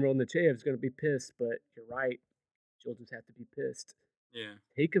 Admiral Nechayev's going to be pissed, but you're right. You'll just have to be pissed. Yeah.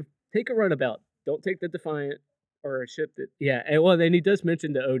 Take a runabout. Don't take the Defiant or a ship that. Yeah, and he does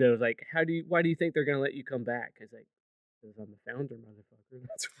mention to Odo, like, why do you think they're going to let you come back? He's like, because I'm the founder, motherfucker.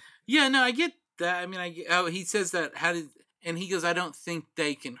 Yeah, no, I get that. I mean, he says that. And he goes, I don't think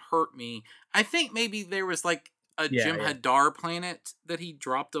they can hurt me. I think maybe there was like a Jem'Hadar planet that he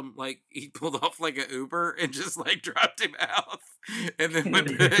dropped him, like he pulled off like an Uber and just like dropped him out and then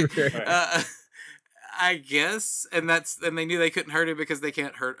went back. I guess, and they knew they couldn't hurt him because they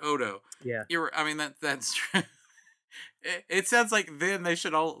can't hurt Odo. Yeah, that's true. It sounds like then they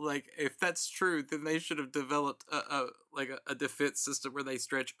should all, like, if that's true, then they should have developed a defense system where they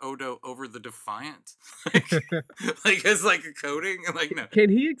stretch Odo over the Defiant, like as like a coating. Like, no,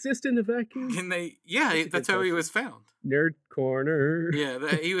 can he exist in a vacuum? Can they? Yeah, that's how he was found. Nerd corner.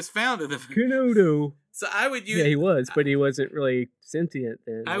 Yeah, he was found in the Odo. So I would use. Yeah, he was, but he wasn't really sentient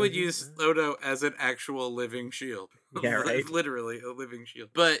then. I would use Odo as an actual living shield. Yeah, right. Literally a living shield.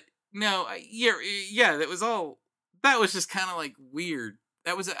 But no, that was all. That was just kind of like weird.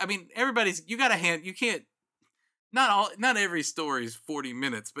 That was, I mean, you got to you can't, not every story is 40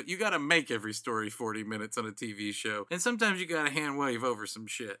 minutes, but you got to make every story 40 minutes on a TV show. And sometimes you got to hand wave over some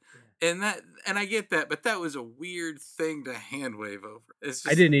shit. Yeah. And I get that, but that was a weird thing to hand wave over. It's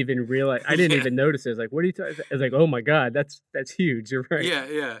just, I didn't even realize, I didn't even notice it. I was like, what are you talking about? I was like, oh my God, that's huge. You're right.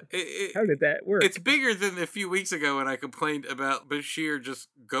 Yeah. How did that work? It's bigger than a few weeks ago when I complained about Bashir just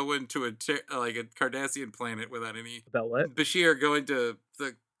going to a Cardassian planet without any. About what? Bashir going to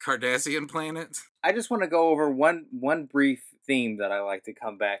the Cardassian planet. I just want to go over one brief theme that I like to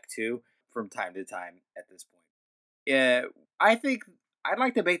come back to from time to time at this point. I think I'd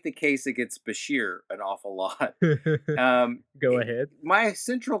like to make the case against Bashir an awful lot. Go ahead. My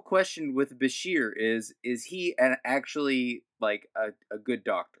central question with Bashir is he actually like a good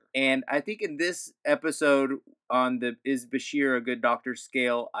doctor? And I think in this episode on the Is Bashir a Good Doctor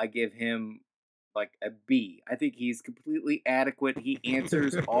scale, I give him like a B. I think he's completely adequate. He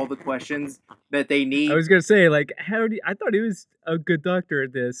answers all the questions that they need. I was going to say, like, I thought he was a good doctor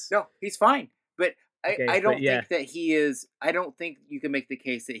at this. No, he's fine. But Okay, I but don't yeah. think that he is. I don't think you can make the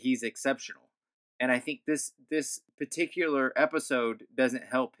case that he's exceptional, and I think this particular episode doesn't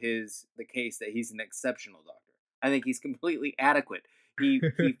help the case that he's an exceptional doctor. I think he's completely adequate. He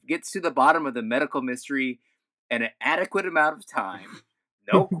gets to the bottom of the medical mystery in an adequate amount of time.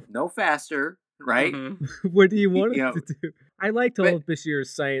 No faster, right? Mhm. What do you want You him know, to do? I liked all but of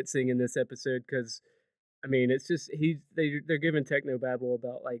Bashir's sciencing in this episode because, I mean, it's just they're giving technobabble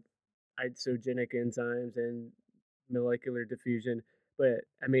about like isogenic enzymes and molecular diffusion, but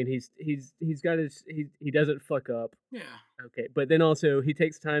I mean, he's got he doesn't fuck up. Yeah. Okay, but then also he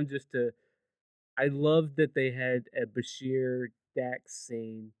takes time just to. I love that they had a Bashir Dax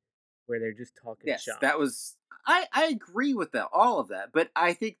scene where they're just talking yes, shop. that was. I agree with that, all of that. But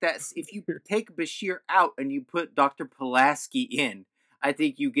I think that's if you take Bashir out and you put Dr. Pulaski in, I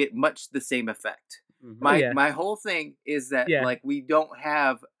think you get much the same effect. Mhm. Oh yeah, My whole thing is that yeah. like we don't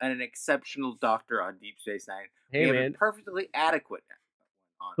have an exceptional doctor on Deep Space Nine. Hey We have a man, perfectly adequate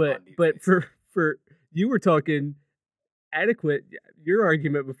on but Deep but Space Nine. for you were talking adequate. Your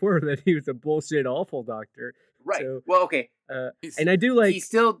argument before that he was a bullshit awful doctor. Right. So Well, okay. and I do like He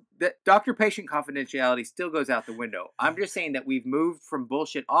still the doctor-patient confidentiality still goes out the window. I'm just saying that we've moved from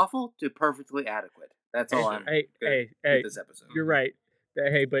bullshit awful to perfectly adequate. That's all I'm hey good hey with hey. this episode. You're right.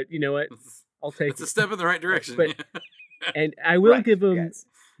 Hey, but you know what? I'll take It's a it. step in the right direction. But and I will Right, give him. yes.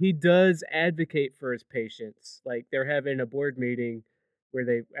 He does advocate for his patients. Like they're having a board meeting where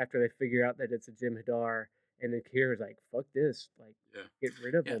they after they figure out that it's a Jim Hadar, and then Kira's like, "Fuck this! Like, Yeah. get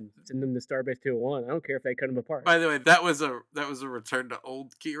rid of Yeah. them. Send them to Starbase 201. I don't care if they cut them apart." By the way, that was a return to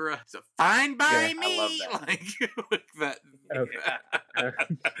old Kira. So fine by Yeah, me. I love that. Like that.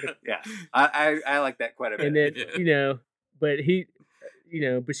 Okay. Yeah, I like that quite a bit. And then Yeah. you know, but he,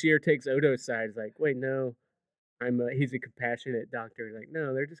 Bashir takes Odo's side. He's like, "Wait, no, he's a compassionate doctor." He's like,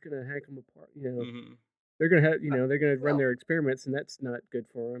 "No, they're just gonna hack him apart. Mhm. They're gonna have, they're gonna run Well- their experiments, and that's not good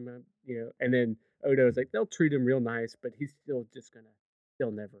for him. And then Odo's like, they'll treat him real nice, but he's still just gonna,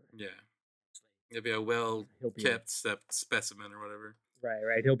 they'll never. Yeah. It'll be a well He'll be kept specimen or whatever.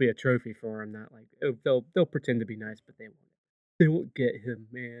 right. He'll be a trophy for him. Not like they'll pretend to be nice, but they won't get him,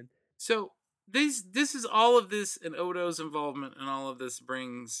 man. So this is all of this, and Odo's involvement and all of this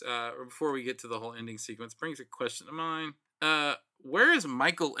brings before we get to the whole ending sequence, brings a question to mind. Where is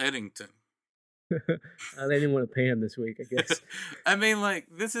Michael Eddington? They didn't want to pay him this week, I guess. I mean, like,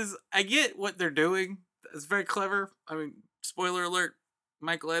 I get what they're doing. It's very clever. I mean, spoiler alert,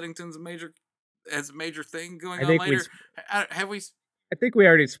 Michael Eddington's has a major thing going I on think later. Have we? I think we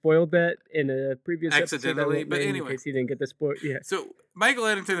already spoiled that in a previous Accidentally, episode. but In anyway. case he didn't get the spoil. Yeah. So Michael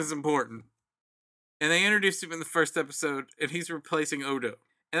Eddington is important, and they introduced him in the first episode, and he's replacing Odo.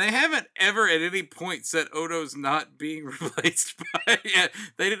 And they haven't ever at any point said Odo's not being replaced by. Yeah,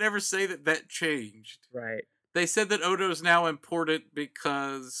 they didn't ever say that changed. Right. They said that Odo's now important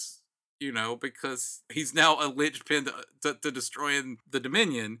because he's now a linchpin to destroying the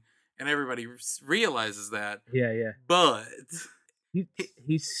Dominion, and everybody realizes that. Yeah. But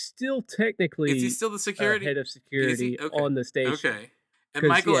He's still technically is he still the security head of security Okay. on the station. Okay. And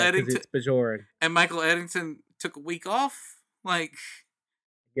Michael Eddington it's Bajoran. and Michael Eddington took a week off. Like,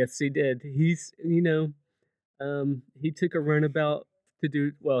 Yes, he did. He's he took a runabout to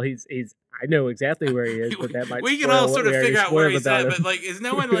do well. He's I know exactly where he is, but that might we can spoil all what sort we of already figure out where spoiled he's about at, him. but like, is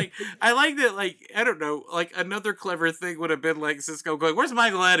no one like? I like that. Like, I don't know. Like, another clever thing would have been like Cisco going, "Where's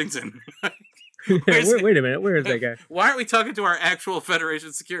Michael Eddington?" Where's- wait a minute, where is that guy? Why aren't we talking to our actual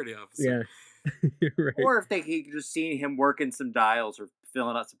Federation security officer? Yeah, you're right. Or if they could just see him working some dials or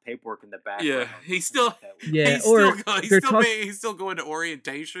filling out some paperwork in the background. he's still- Yeah, he's or still he's still going to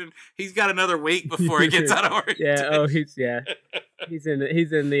orientation. He's got another week before he gets out of orientation. He's in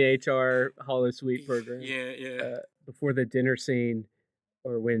the HR Hollow Suite program. Yeah. Before the dinner scene,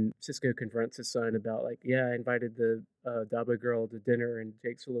 or when Cisco confronts his son about like, I invited the Daba girl to dinner, and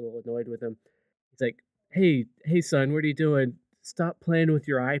Jake's a little annoyed with him. He's like, hey son, what are you doing? Stop playing with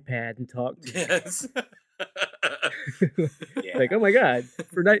your iPad and talk to me. Yes. Yeah. Like, oh my god,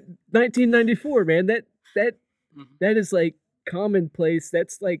 for 1994, man, that is like commonplace.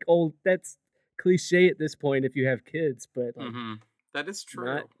 That's like old. That's cliche at this point if you have kids, but like, Mhm. That is true.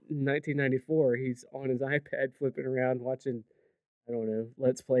 not in 1994. He's on his iPad flipping around watching, I don't know,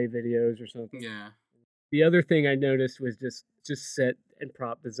 Let's Play videos or something. Yeah. The other thing I noticed was just set and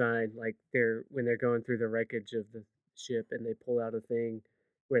prop design. Like when they're going through the wreckage of the ship and they pull out a thing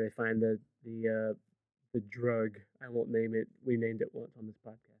where they find the drug. I won't name it. We named it once on this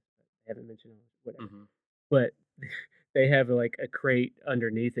podcast, but I haven't mentioned it. Whatever. Mhm. But they have like a crate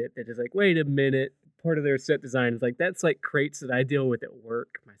underneath it that is like, wait a minute, part of their set design. It's like, that's like crates that I deal with at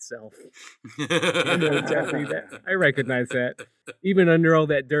work myself. I know exactly that. I recognize that. Even under all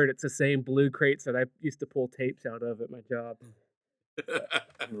that dirt, it's the same blue crates that I used to pull tapes out of at my job.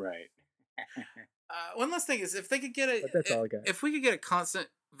 Right. One last thing is, if they could get But that's all I got. if we could get a constant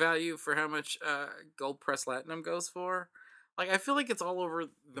value for how much gold press platinum goes for, like, I feel like it's all over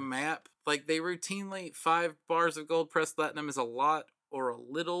the map. Like, they routinely 5 bars of gold press platinum is a lot or a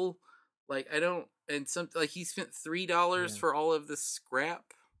little. Like, I don't, and some, like, he spent $3 Yeah. for all of this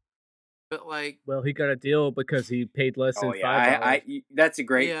scrap, but like, Well, he got a deal because he paid less than Oh $5. yeah, that's a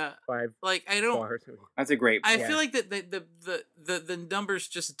great. yeah, 5 like, I don't. bars. That's a great. I point. feel like that the numbers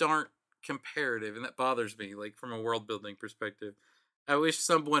just aren't comparative, and that bothers me. Like, from a world building perspective, I wish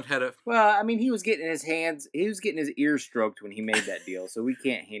someone had a. Well, I mean, he was getting his ears stroked when he made that deal. So we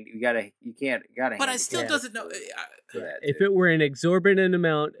can't. You gotta. But I still Yeah. doesn't know. for that, If too. it were an exorbitant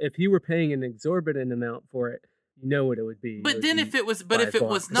amount, if he were paying an exorbitant amount for it, you know what it would be. But then if it was, but if 5 it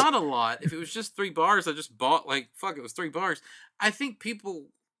was bars. not a lot, if it was just 3 bars, I just bought, like, fuck, it was 3 bars. I think people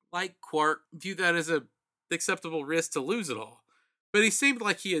like Quark view that as a acceptable risk to lose it all. But he seemed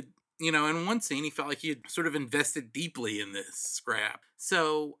like he had, you know, in one scene, he felt like he had sort of invested deeply in this scrap.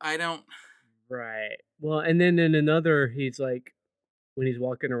 So I don't. Right. Well, and then in another, he's like, when he's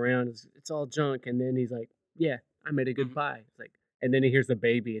walking around, it's all junk, and then he's like, "Yeah, I made a good Mhm. buy." It's like, and then he hears the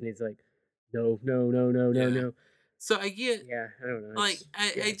baby, and he's like, "No, no, no, no, no, Yeah. no." So I get. Yeah, I don't know. Like,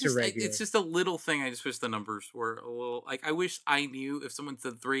 it's it's irregular. just a little thing. I just wish the numbers were a little, like, I wish I knew if someone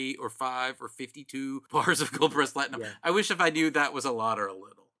said 3 or 5 or 52 bars of gold press platinum. Yeah. I wish if I knew that was a lot or a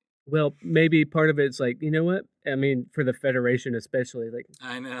little. Well, maybe part of it's like, you know what? I mean, for the Federation especially, like,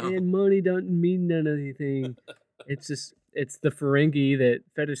 I know. man, money doesn't mean none of anything. It's just, it's the Ferengi that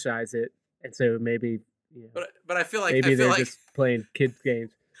fetishize it, and so maybe, you know, But I feel like maybe I feel they're like just playing kids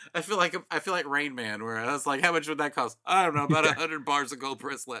games. I feel like Rain Man, where I was like, how much would that cost? I don't know, about 100 bars of gold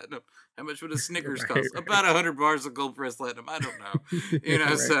press platinum. How much would a Snickers Right, cost? right. About 100 bars of gold press platinum. I don't know. You know,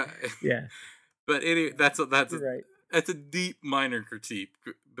 Right. so Yeah, but anyway, that's you're right. a deep minor critique,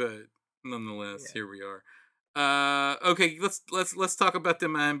 but nonetheless, Yeah. here we are. Okay, let's talk about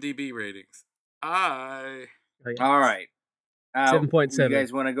them IMDb ratings. Oh, yeah. All right. 7.7. You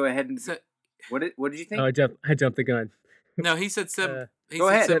guys want to go ahead and So, what did you think? Oh, I jumped the gun. no, he said 7. He Go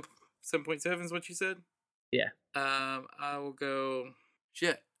said ahead. 7.7 is what you said. Yeah. I will go.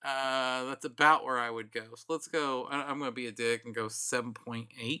 Shit. That's about where I would go. So let's go. I'm gonna be a dick and go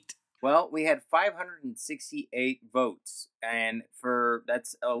 7.8. Well, we had 568 votes, and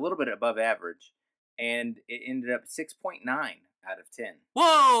that's a little bit above average, and it ended up 6.9 out of 10.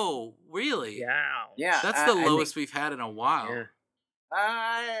 Whoa! Really? Yeah. Yeah, That's the I think- lowest we've had in a while. Yeah.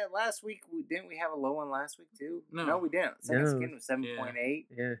 Last week didn't we have a low one last week too? No. we didn't. Second No. skin was 7.8.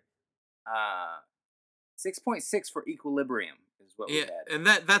 Yeah. 6.6 for Equilibrium is what we Yeah, had. and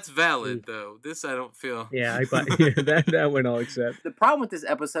that's valid though. This I don't feel. Yeah, that one I'll accept. The problem with this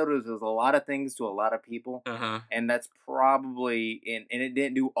episode is there's a lot of things to a lot of people, and that's probably and it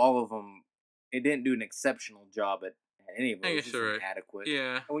didn't do all of them. It didn't do an exceptional job at any of them. I It guess was you're just right. inadequate.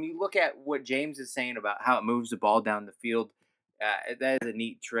 Yeah. And when you look at what James is saying about how it moves the ball down the field, that is a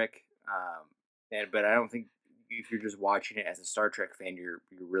neat trick. But I don't think if you're just watching it as a Star Trek fan, you're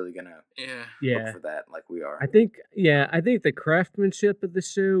really gonna Yeah. Yeah. look for that like we are. I think the craftsmanship of the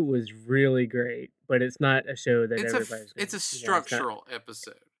show was really great, but it's not a show that It's everybody's. it's a gonna- structural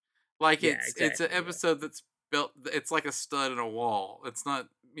episode. Like Yeah, it's exactly, an yeah. episode that's built. It's like a stud in a wall. It's not,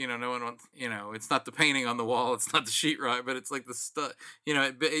 no one wants, it's not the painting on the wall. It's not the sheetrock, but it's like the stud.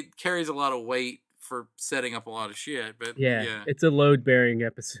 It carries a lot of weight for setting up a lot of shit. But Yeah, it's a load bearing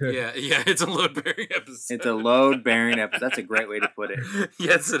episode. yeah, it's a load bearing episode. It's a load bearing episode. That's a great way to put it.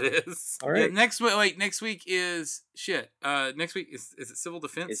 Yes, it is. All right. Next week is shit. Next week is it Civil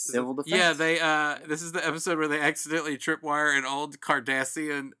Defense? It's Is Civil it- Defense. Yeah, they this is the episode where they accidentally tripwire an old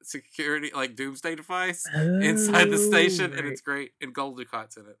Cardassian security like doomsday device inside the station, and right. it's great. And Gold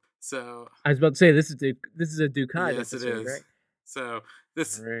Ducat's in it. So I was about to say this is a Ducat yes, it episode, is. right? So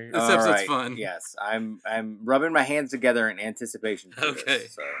this Right. this All episode's right, fun. Yes, I'm rubbing my hands together in anticipation. For Okay.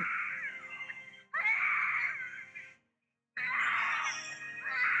 This, so.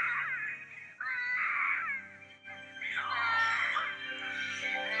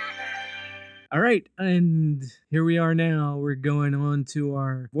 All right, and here we are now. We're going on to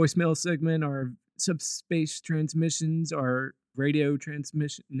our voicemail segment, our subspace transmissions, our radio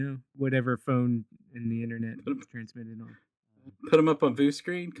transmission, whatever phone and the internet is transmitted on. Put them up on view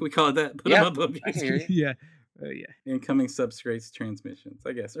screen. Can we call it that? Put Yeah, them up on view I can screen. hear you. Yeah, yeah, Incoming subspace transmissions,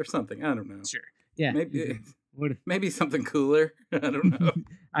 I guess, or something. I don't know. sure. Yeah, Maybe what? maybe something cooler. I don't know.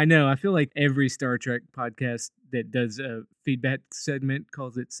 I know. I feel like every Star Trek podcast that does a feedback segment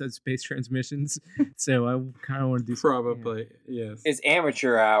calls it Subspace Transmissions. So I kind of want to do something. Probably, yes. It's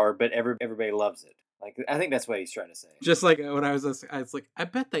amateur hour, but everybody loves it. Like, I think that's what he's trying to say. Just like when I was like, I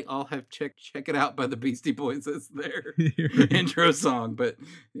bet they all have Check It Out by the Beastie Boys as their intro song, but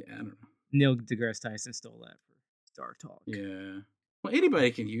yeah, I don't know. Neil deGrasse Tyson stole that for Star Talk. Yeah. Well,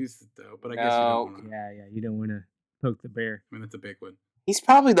 anybody can use it though, but I guess you No. don't want to. Yeah, you don't want to poke the bear. I mean, that's a big one. He's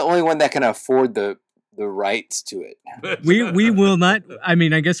probably the only one that can afford the rights to it. But, We will not. I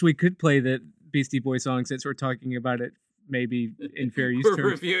mean, I guess we could play the Beastie Boy song since we're talking about it. Maybe in fair use we're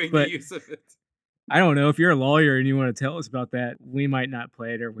terms. reviewing but the use of it. I don't know if you're a lawyer and you want to tell us about that. We might not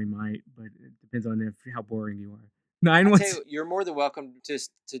play it, or we might, but it depends on how boring you are. You're more than welcome to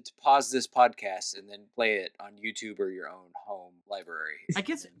pause this podcast and then play it on YouTube or your own home library. I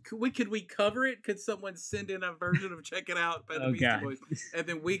guess could we cover it? Could someone send in a version of Check It Out by the Oh, Beastie God. Boys, and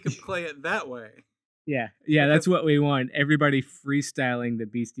then we could play it that way? Yeah, that's what we want. Everybody freestyling the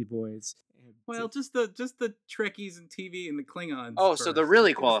Beastie Boys. Well, just the Trekkies and TV and the Klingons. Oh, so the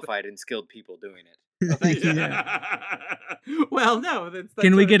really qualified and skilled people doing it. Oh, thank you. Well, no. That's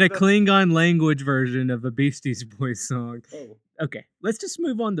Can we get a that's- Klingon language version of a Beastie Boys song? Oh. Okay, let's just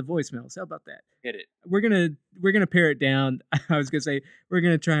move on to voicemails. How about that? Hit it. We're gonna pare it down. I was gonna say we're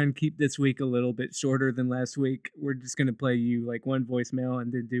gonna try and keep this week a little bit shorter than last week. We're just gonna play you like one voicemail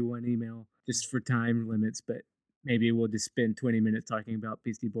and then do one email just for time limits. But maybe we'll just spend 20 minutes talking about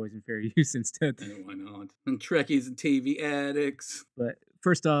Beastie Boys and fair use instead. Yeah, why not? And Trekkies and TV addicts. But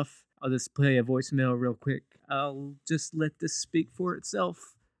first off, I'll just play a voicemail real quick. I'll just let this speak for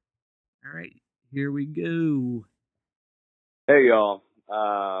itself. All right, here we go. Hey y'all,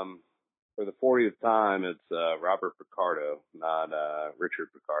 for the 40th time, it's Robert Picardo, not Richard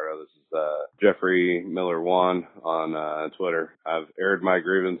Picardo. This is Jeffrey Miller 1 on Twitter. I've aired my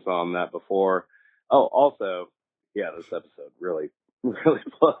grievance on that before. Oh, also, yeah, this episode really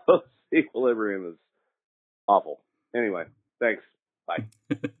blows. Equilibrium is awful. Anyway, thanks. Bye.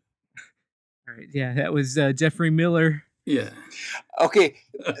 All right, yeah, that was Jeffrey Miller. Yeah. Okay,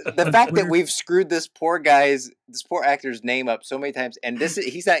 the fact that we've screwed this poor actor's name up so many times, and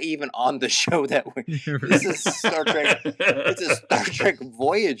he's not even on the show that we. This is Star Trek. It's a Star Trek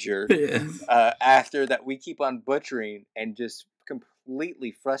Voyager actor that we keep on butchering and just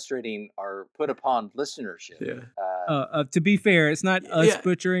completely frustrating our put upon listenership. Yeah. To be fair, it's not us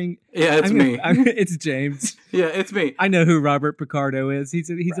butchering. Yeah, it's me. It's James. Yeah, it's me. I know who Robert Picardo is. He's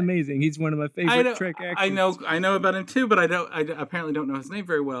Right. amazing. He's one of my favorite Trek actors. I know about him too, but I apparently don't know his name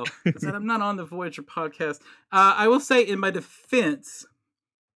very well. Because I'm not on the Voyager podcast. I will say, in my defense,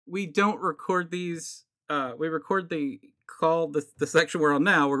 we don't record these. We record the call, the section we're on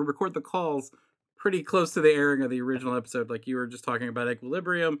now. We record the calls pretty close to the airing of the original episode. Like you were just talking about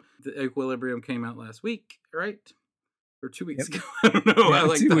Equilibrium. The Equilibrium came out last week, right? Or 2 weeks ago. I don't know.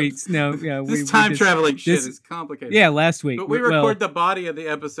 Yeah, 2 weeks. No, yeah. This time traveling shit is complicated. Yeah, last week. But we record the body of the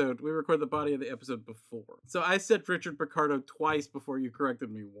episode. We record the body of the episode before. So I said Richard Picardo twice before you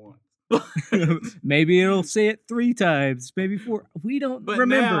corrected me once. Maybe it'll say it 3 times. Maybe 4. We don't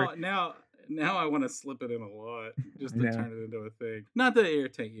remember. Now I want to slip it in a lot just to turn it into a thing. Not to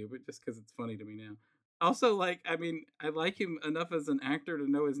irritate you, but just because it's funny to me now. Also, I like him enough as an actor to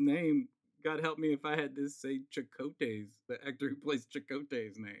know his name. God help me if I had to say Chakotay's, the actor who plays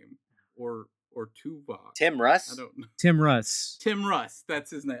Chakotay's name, or Tuvok. Tim Russ? I don't know. Tim Russ. Tim Russ, that's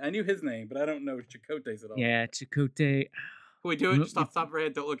his name. I knew his name, but I don't know Chakotay's at all. Yeah, Chakotay. Can we do it? Just off the top of our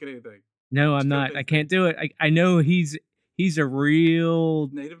head, don't look at anything. No, I'm not. I can't do it. I know he's a real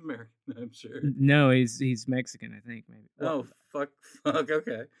Native American, I'm sure. No, he's Mexican, I think, maybe. Oh, fuck,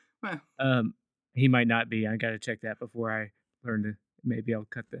 okay. Well. He might not be. I gotta check that before I learn to. Maybe I'll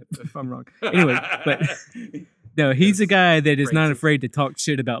cut that if I'm wrong. Anyway, but no, he's a guy that is not afraid to talk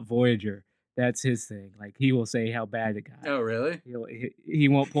shit about Voyager. That's his thing. Like, he will say how bad it got. Oh, really? He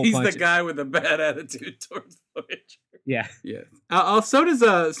won't pull He's punches. the guy with a bad attitude towards Voyager. Yeah. Yeah. So does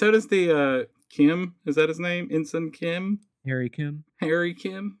the Kim. Is that his name? Ensign Kim? Harry Kim. Harry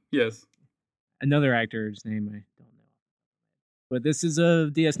Kim? Yes. Another actor's name I don't know. But this is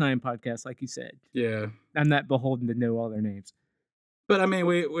a DS9 podcast, like you said. Yeah. I'm not beholden to know all their names. But I mean,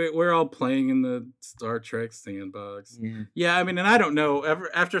 we're all playing in the Star Trek sandbox. Yeah. Yeah, I mean, and I don't know,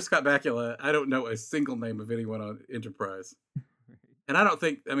 after Scott Bakula, I don't know a single name of anyone on Enterprise. And I don't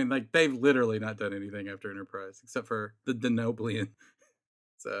think, they've literally not done anything after Enterprise, except for the Denoblian.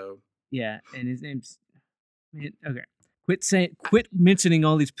 So. Yeah, and his name's... Man, okay. Quit mentioning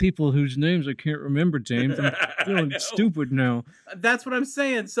all these people whose names I can't remember, James. I'm feeling stupid now. That's what I'm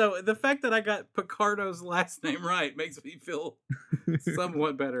saying. So the fact that I got Picardo's last name right makes me feel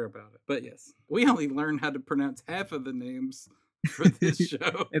somewhat better about it. But yes, we only learned how to pronounce half of the names for this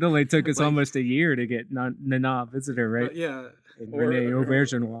show. It only took us almost a year to get Nana Visitor, right? Yeah. And Rene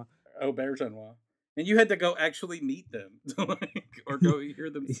Aubergenois. Aubergenois. And you had to go actually meet them, or go hear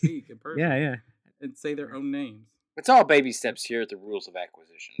them speak in person. Yeah. And say their own names. It's all baby steps here at the Rules of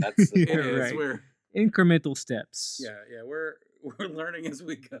Acquisition. That's the It is. Right. We're Incremental steps. yeah. We're learning as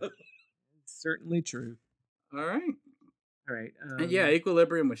we go. Certainly true. All right. All right. And yeah,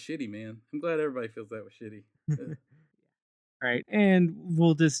 Equilibrium was shitty, man. I'm glad everybody feels that was shitty. All right, and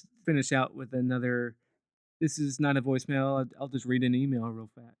we'll just finish out with another. This is not a voicemail. I'll just read an email real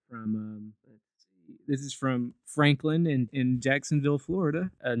fast from. This is from Franklin in Jacksonville,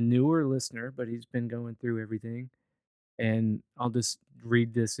 Florida, a newer listener, but he's been going through everything. And I'll just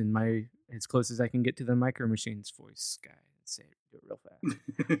read this in my as close as I can get to the Micro Machines voice guy and say do it real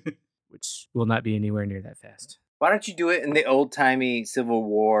fast, which will not be anywhere near that fast. Why don't you do it in the old-timey Civil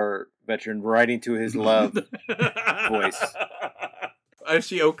War veteran writing to his love voice?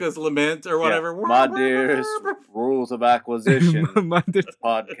 Ashioka's Lament or whatever. Yeah. My dearest Rules of Acquisition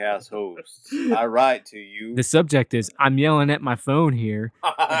podcast hosts, I write to you. The subject is, I'm yelling at my phone here.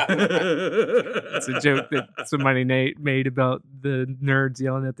 It's a joke that somebody made about the nerds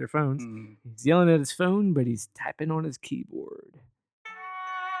yelling at their phones. He's yelling at his phone, but he's typing on his keyboard.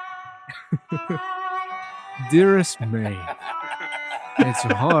 Dearest May, it's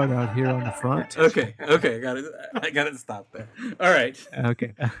hard out here on the front. Okay, I got to stop there. All right.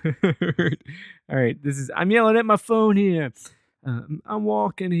 Okay. All right. I'm yelling at my phone here. I'm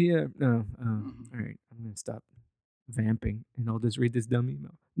walking here. No. All right. I'm going to stop vamping and I'll just read this dumb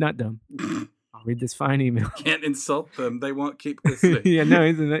email. Not dumb. I'll read this fine email. Can't insult them. They won't keep listening. Yeah, no,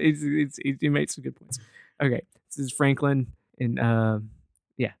 he made some good points. Okay. This is Franklin and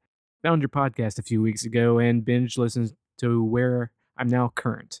found your podcast a few weeks ago and binge listened to where I'm now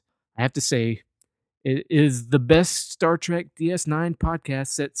current. I have to say, it is the best Star Trek DS9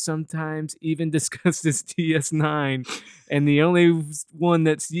 podcast that sometimes even discusses DS9, and the only one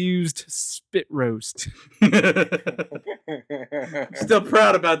that's used spit roast. Still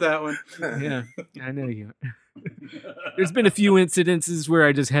proud about that one. Yeah, I know you. There's been a few incidences where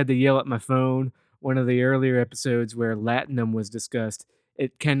I just had to yell at my phone. One of the earlier episodes where latinum was discussed.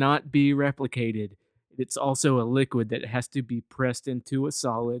 It cannot be replicated. It's also a liquid that has to be pressed into a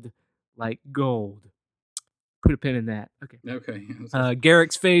solid like gold. Put a pin in that. Okay.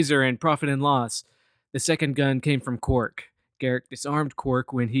 Garrick's phaser and Profit and Loss. The second gun came from Quark. Garrick disarmed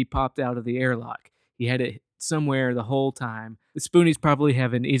Quark when he popped out of the airlock. He had it somewhere the whole time. The Spoonies probably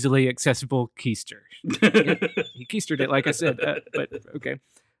have an easily accessible keister. He keistered it, like I said. But okay.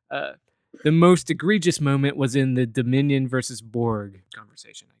 The most egregious moment was in the Dominion versus Borg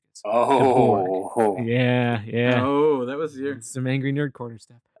conversation, I guess. Oh. Yeah. Oh, that was some Angry Nerd Corner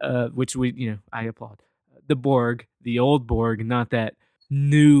stuff, which I applaud. The Borg, the old Borg, not that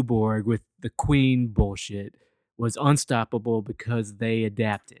new Borg with the Queen bullshit, was unstoppable because they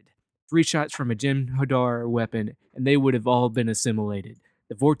adapted. 3 shots from a Jem'Hadar weapon, and they would have all been assimilated.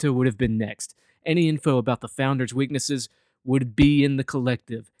 The Vorta would have been next. Any info about the Founder's weaknesses would be in the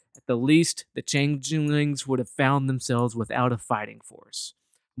collective. At the least, the changelings would have found themselves without a fighting force.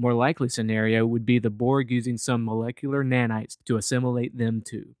 A more likely scenario would be the Borg using some molecular nanites to assimilate them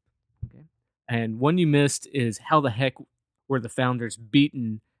too. Okay. And one you missed is how the heck were the Founders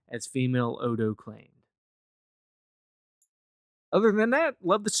beaten, as female Odo claimed. Other than that,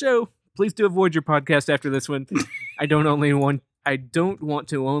 love the show. Please do avoid your podcast after this one. I don't want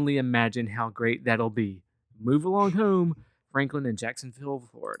to only imagine how great that'll be. Move along home. Franklin in Jacksonville,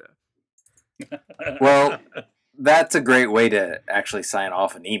 Florida. Well, that's a great way to actually sign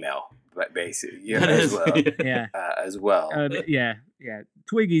off an email, but basically, as well. Yeah. As well. Yeah.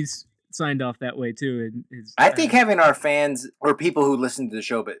 Twiggy's signed off that way too. I think having our fans or people who listen to the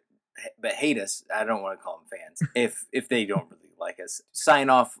show but hate us, I don't want to call them fans, if they don't really like us, sign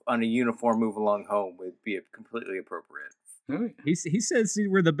off on a uniform move along home would be completely appropriate. He says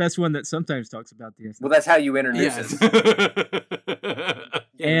we're the best one that sometimes talks about the. Well, that's how you introduce us.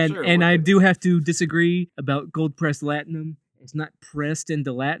 And I do have to disagree about gold pressed latinum. It's not pressed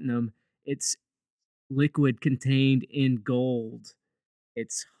into latinum. It's liquid contained in gold.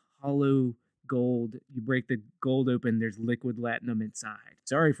 It's hollow gold. You break the gold open, there's liquid latinum inside.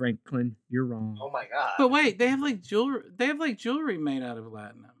 Sorry, Franklin, you're wrong. Oh my god! But wait, they have like jewelry made out of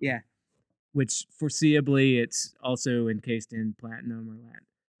latinum. Yeah. Which foreseeably it's also encased in platinum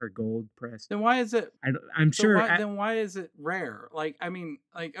or gold pressed. Then why is it? I'm So sure then why is it rare? Like, I mean,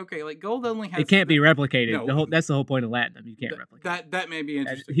 like, okay, like gold only has. it can't be replicated. No. That's the whole point of Latinum. You can't replicate. That may be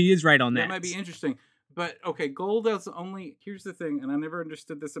interesting. He is right on that. That might be interesting. But okay, gold is only. Here's the thing, and I never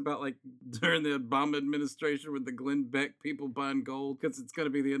understood this about like during the Obama administration with the Glenn Beck people buying gold because it's going to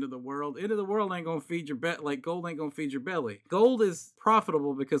be the end of the world. End of the world ain't going to feed your like gold ain't going to feed your belly. Gold is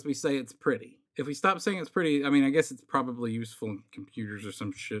profitable because we say it's pretty. If we stop saying it's pretty, I mean, I guess it's probably useful in computers or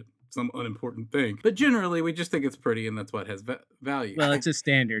some shit. Some unimportant thing, but generally we just think it's pretty, and that's what has value. Well, it's a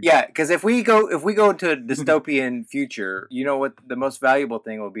standard. Yeah, because if we go into a dystopian future, you know what? The most valuable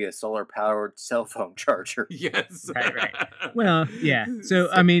thing will be a solar powered cell phone charger. Yes, right. Well, yeah. So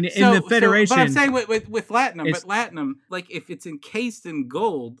I mean, in the Federation, but I'm saying with Latinum, but Latinum, like if it's encased in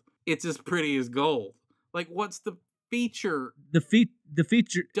gold, it's as pretty as gold. Like, what's the feature? The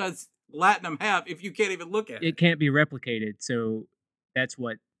feature does Latinum have if you can't even look at it? It can't be replicated. So that's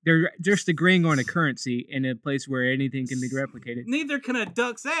what. They're just agreeing on a currency in a place where anything can be replicated. Neither can a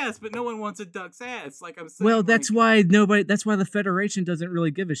duck's ass, but no one wants a duck's ass. Like I'm saying. Well, that's why That's why the Federation doesn't really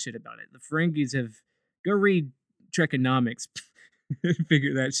give a shit about it. The Ferengis have go read Trekonomics,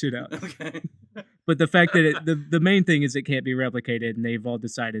 figure that shit out. Okay. But the fact that the main thing is it can't be replicated, and they've all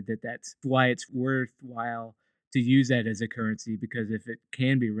decided that that's why it's worthwhile to use that as a currency, because if it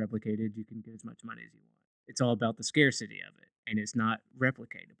can be replicated, you can get as much money as you want. It's all about the scarcity of it. And it's not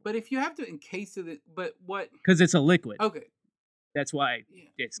replicatable. But if you have to encase it, but what? Because it's a liquid. Okay. That's why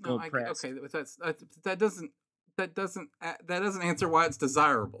it's gold pressed. Okay, but that doesn't answer why it's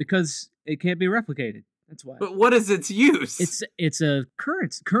desirable. Because it can't be replicated. That's why. But what is its use? It's a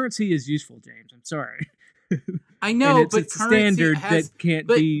currency. Currency is useful, James. I'm sorry. I know, but it's a standard that can't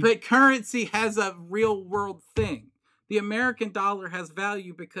be. But currency has a real world thing. The American dollar has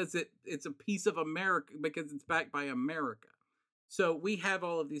value because it's a piece of America, because it's backed by America. So we have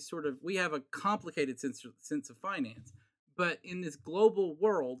all of these we have a complicated sense of finance. But in this global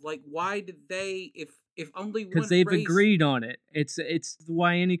world, like, why did they, if only one because they've agreed on it. It's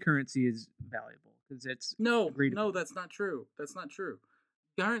why any currency is valuable, because it's no, that's not true. That's not true.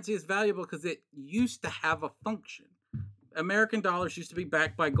 Currency is valuable because it used to have a function. American dollars used to be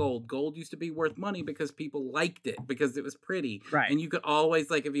backed by gold. Gold used to be worth money because people liked it, because it was pretty. Right. And you could always,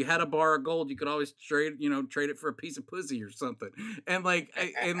 like, if you had a bar of gold, you could always trade it for a piece of pussy or something. And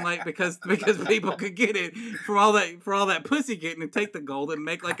because people could get it for all that pussy getting and take the gold and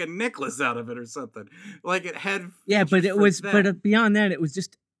make like a necklace out of it or something. Like it had. Yeah, but it was, but beyond that, it was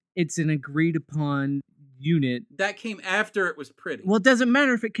just, it's an agreed upon unit that came after it was pretty. Well, it doesn't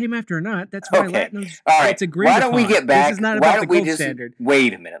matter if it came after or not. That's why Latinum's. All right. It's agreed Why don't we get back? This is not about the gold standard.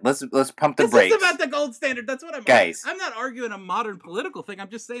 Wait a minute. Let's pump the brakes. This is about the gold standard. That's what I'm. Guys, I'm not arguing a modern political thing. I'm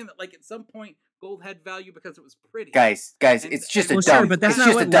just saying that, like, at some point, gold had value because it was pretty. Guys, it's just a dumb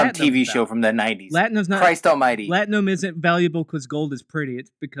TV show from the 90s. Latinum's not. Christ Almighty. Latinum isn't valuable because gold is pretty.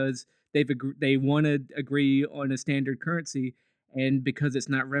 It's because they want to agree on a standard currency, and because it's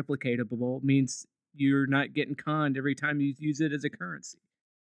not replicatable means you're not getting conned every time you use it as a currency.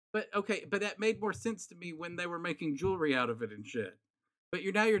 But that made more sense to me when they were making jewelry out of it and shit. But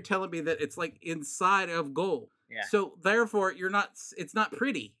you're telling me that it's like inside of gold. Yeah. So therefore, it's not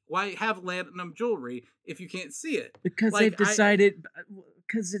pretty. Why have Latinum jewelry if you can't see it? Because they've decided,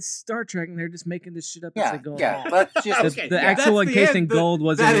 because it's Star Trek and they're just making this shit up as they go along. Let's just, the actual encased in gold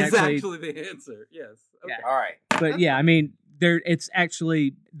wasn't actually... That is actually the answer, yes. Okay. Yeah. All right. But yeah, I mean, it's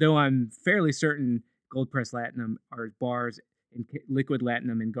actually, though I'm fairly certain gold pressed Latinum are bars and liquid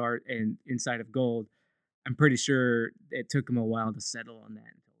Latinum and inside of gold, I'm pretty sure it took them a while to settle on that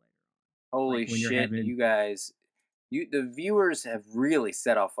until later. Holy shit, you guys. The viewers have really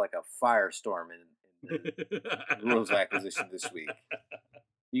set off like a firestorm in the rules of acquisition this week.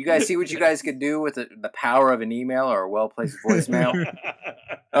 You guys see what you guys could do with the power of an email or a well-placed voicemail?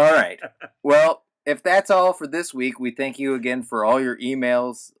 All right. Well, if that's all for this week, we thank you again for all your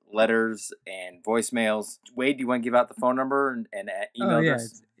emails, letters, and voicemails. Wade, do you want to give out the phone number and email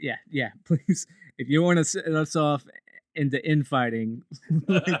address? Yeah, please. If you want to set us off into infighting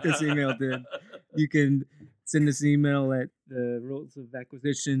like this email did, you can send us an email at the rules of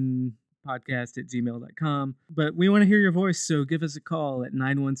acquisition podcast@gmail.com. But we want to hear your voice, so give us a call at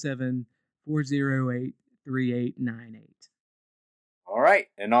 917-408-3898. All right.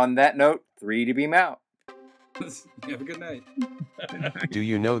 And on that note, 3 to beam out. Have a good night. Do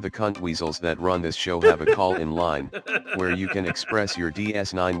you know the cunt weasels that run this show have a call-in line, where you can express your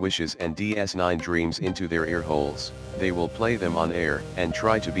DS9 wishes and DS9 dreams into their ear holes? They will play them on air and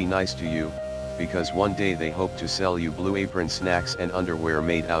try to be nice to you, because one day they hope to sell you Blue Apron snacks and underwear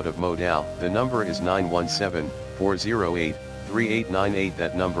made out of modal. The number is 917-408-3898. 3898.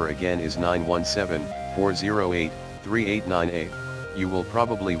 That number again is 917-408-3898. You will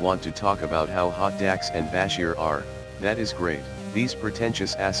probably want to talk about how hot Dax and Bashir are. That is great. These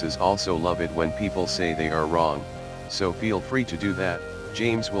pretentious asses also love it when people say they are wrong, so feel free to do that.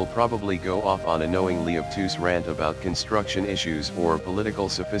 James will probably go off on a knowingly obtuse rant about construction issues or political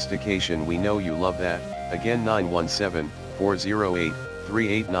sophistication. We know you love that. Again,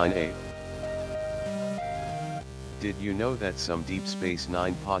 917-408-3898. Did you know that some Deep Space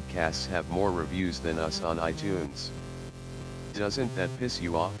Nine podcasts have more reviews than us on iTunes? Doesn't that piss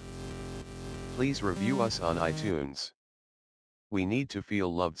you off? Please review us on iTunes. We need to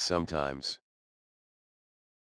feel loved sometimes.